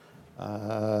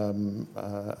 and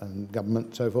government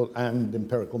and so forth, and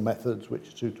empirical methods which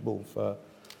are suitable for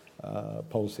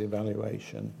policy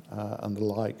evaluation and the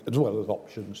like, as well as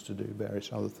options to do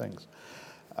various other things.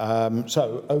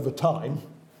 So over time,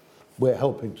 we're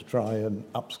helping to try and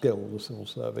upskill the civil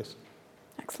service.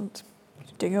 Excellent.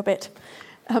 Do your bit.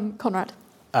 Conrad?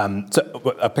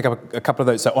 So I'll pick up a couple of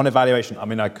those. So on evaluation, I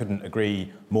mean, I couldn't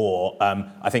agree more.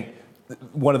 I think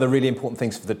one of the really important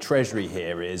things for the Treasury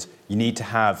here is you need to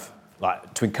have,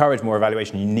 to encourage more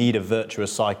evaluation, you need a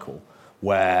virtuous cycle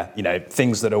where,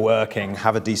 things that are working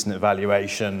have a decent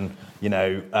evaluation,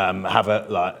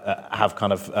 have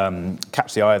kind of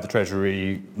catch the eye of the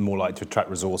Treasury, more likely to attract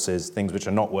resources. Things which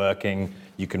are not working,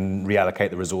 you can reallocate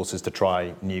the resources to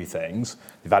try new things.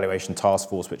 The evaluation task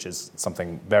force, which is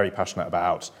something very passionate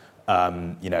about,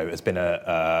 has been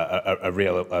a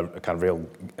real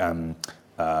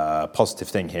positive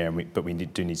thing here, but we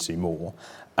do need to do more.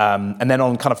 And then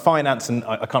on kind of finance, and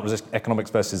I can't resist economics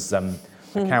versus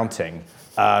accounting.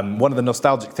 One of the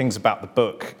nostalgic things about the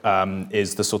book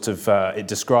is the sort of, it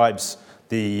describes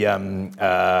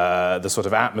the sort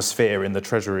of atmosphere in the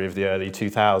Treasury of the early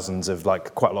 2000s of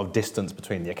like quite a lot of distance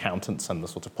between the accountants and the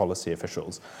sort of policy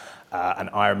officials. And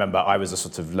I remember I was a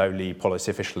sort of lowly policy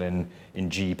official in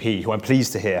GP, who I'm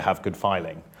pleased to hear have good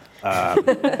filing.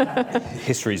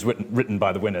 History is written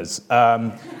by the winners.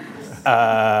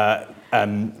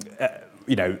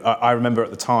 You know, I remember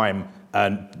at the time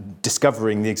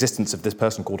discovering the existence of this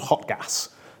person called Hot Gas,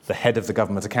 the head of the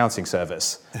government accounting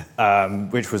service,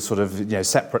 which was sort of, you know,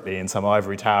 separately in some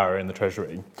ivory tower in the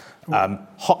Treasury.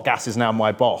 Hot Gas is now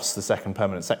my boss, the second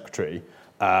permanent secretary.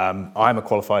 I'm a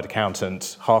qualified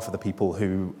accountant. Half of the people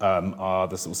who are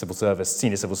the sort of civil service,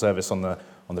 senior civil service on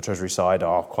the Treasury side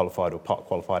are qualified or part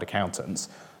qualified accountants.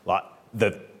 Like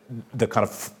the kind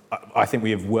of, I think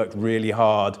we have worked really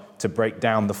hard to break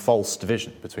down the false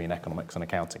division between economics and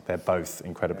accounting. They're both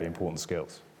incredibly important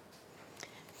skills.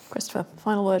 Christopher,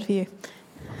 final word for you.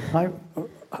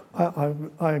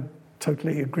 I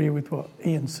totally agree with what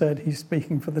Iain said. He's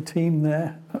speaking for the team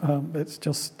there. It's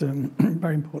just a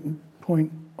very important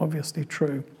point, obviously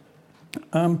true.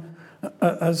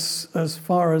 As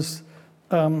far as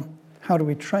how do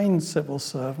we train civil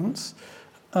servants,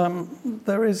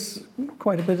 there is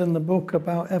quite a bit in the book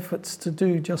about efforts to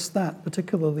do just that,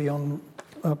 particularly on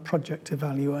project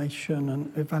evaluation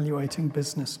and evaluating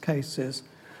business cases,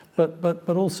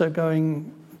 but also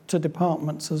going to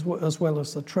departments as well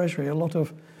as the Treasury. A lot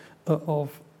of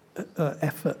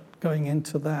effort going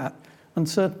into that. And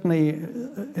certainly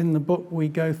in the book we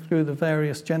go through the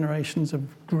various generations of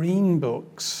green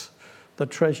books, the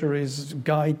Treasury's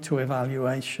Guide to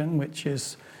Evaluation, which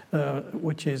is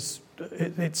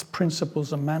its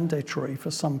principles are mandatory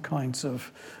for some kinds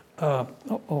of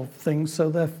things. So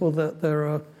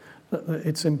therefore,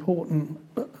 it's important,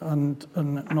 and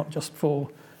not just for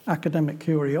academic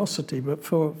curiosity, but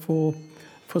for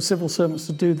civil servants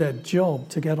to do their job,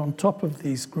 to get on top of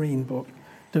these green book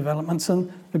developments.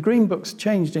 And the green books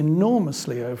changed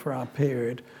enormously over our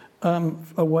period,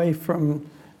 away from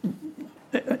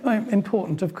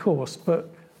important, of course, but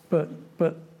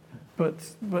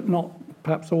not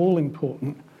perhaps all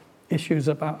important issues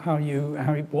about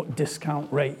what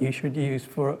discount rate you should use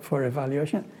for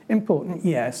evaluation. Important,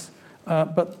 yes,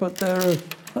 but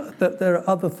there are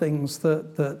other things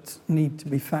that need to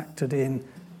be factored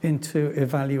into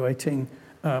evaluating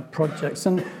projects,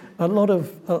 and a lot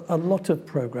of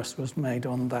progress was made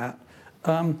on that.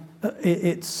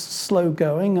 It's slow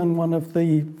going, and one of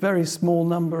the very small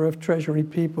number of Treasury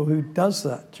people who does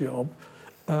that job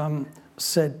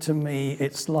said to me,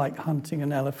 it's like hunting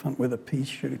an elephant with a pea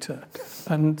shooter.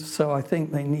 And so I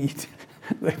think they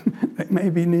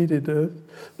maybe needed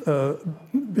a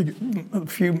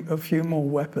few more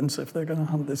weapons if they're going to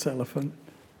hunt this elephant.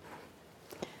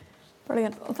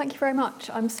 Brilliant. Well, thank you very much.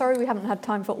 I'm sorry we haven't had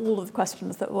time for all of the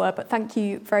questions that were, but thank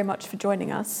you very much for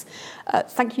joining us.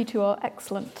 Thank you to our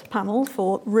excellent panel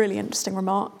for really interesting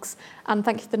remarks, and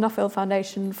thank you to the Nuffield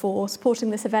Foundation for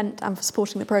supporting this event and for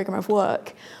supporting the programme of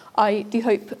work. I do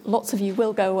hope lots of you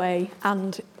will go away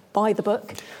and buy the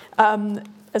book.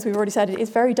 As we've already said, it is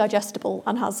very digestible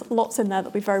and has lots in there that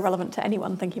will be very relevant to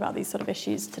anyone thinking about these sort of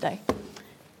issues today.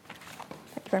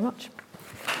 Thank you very much.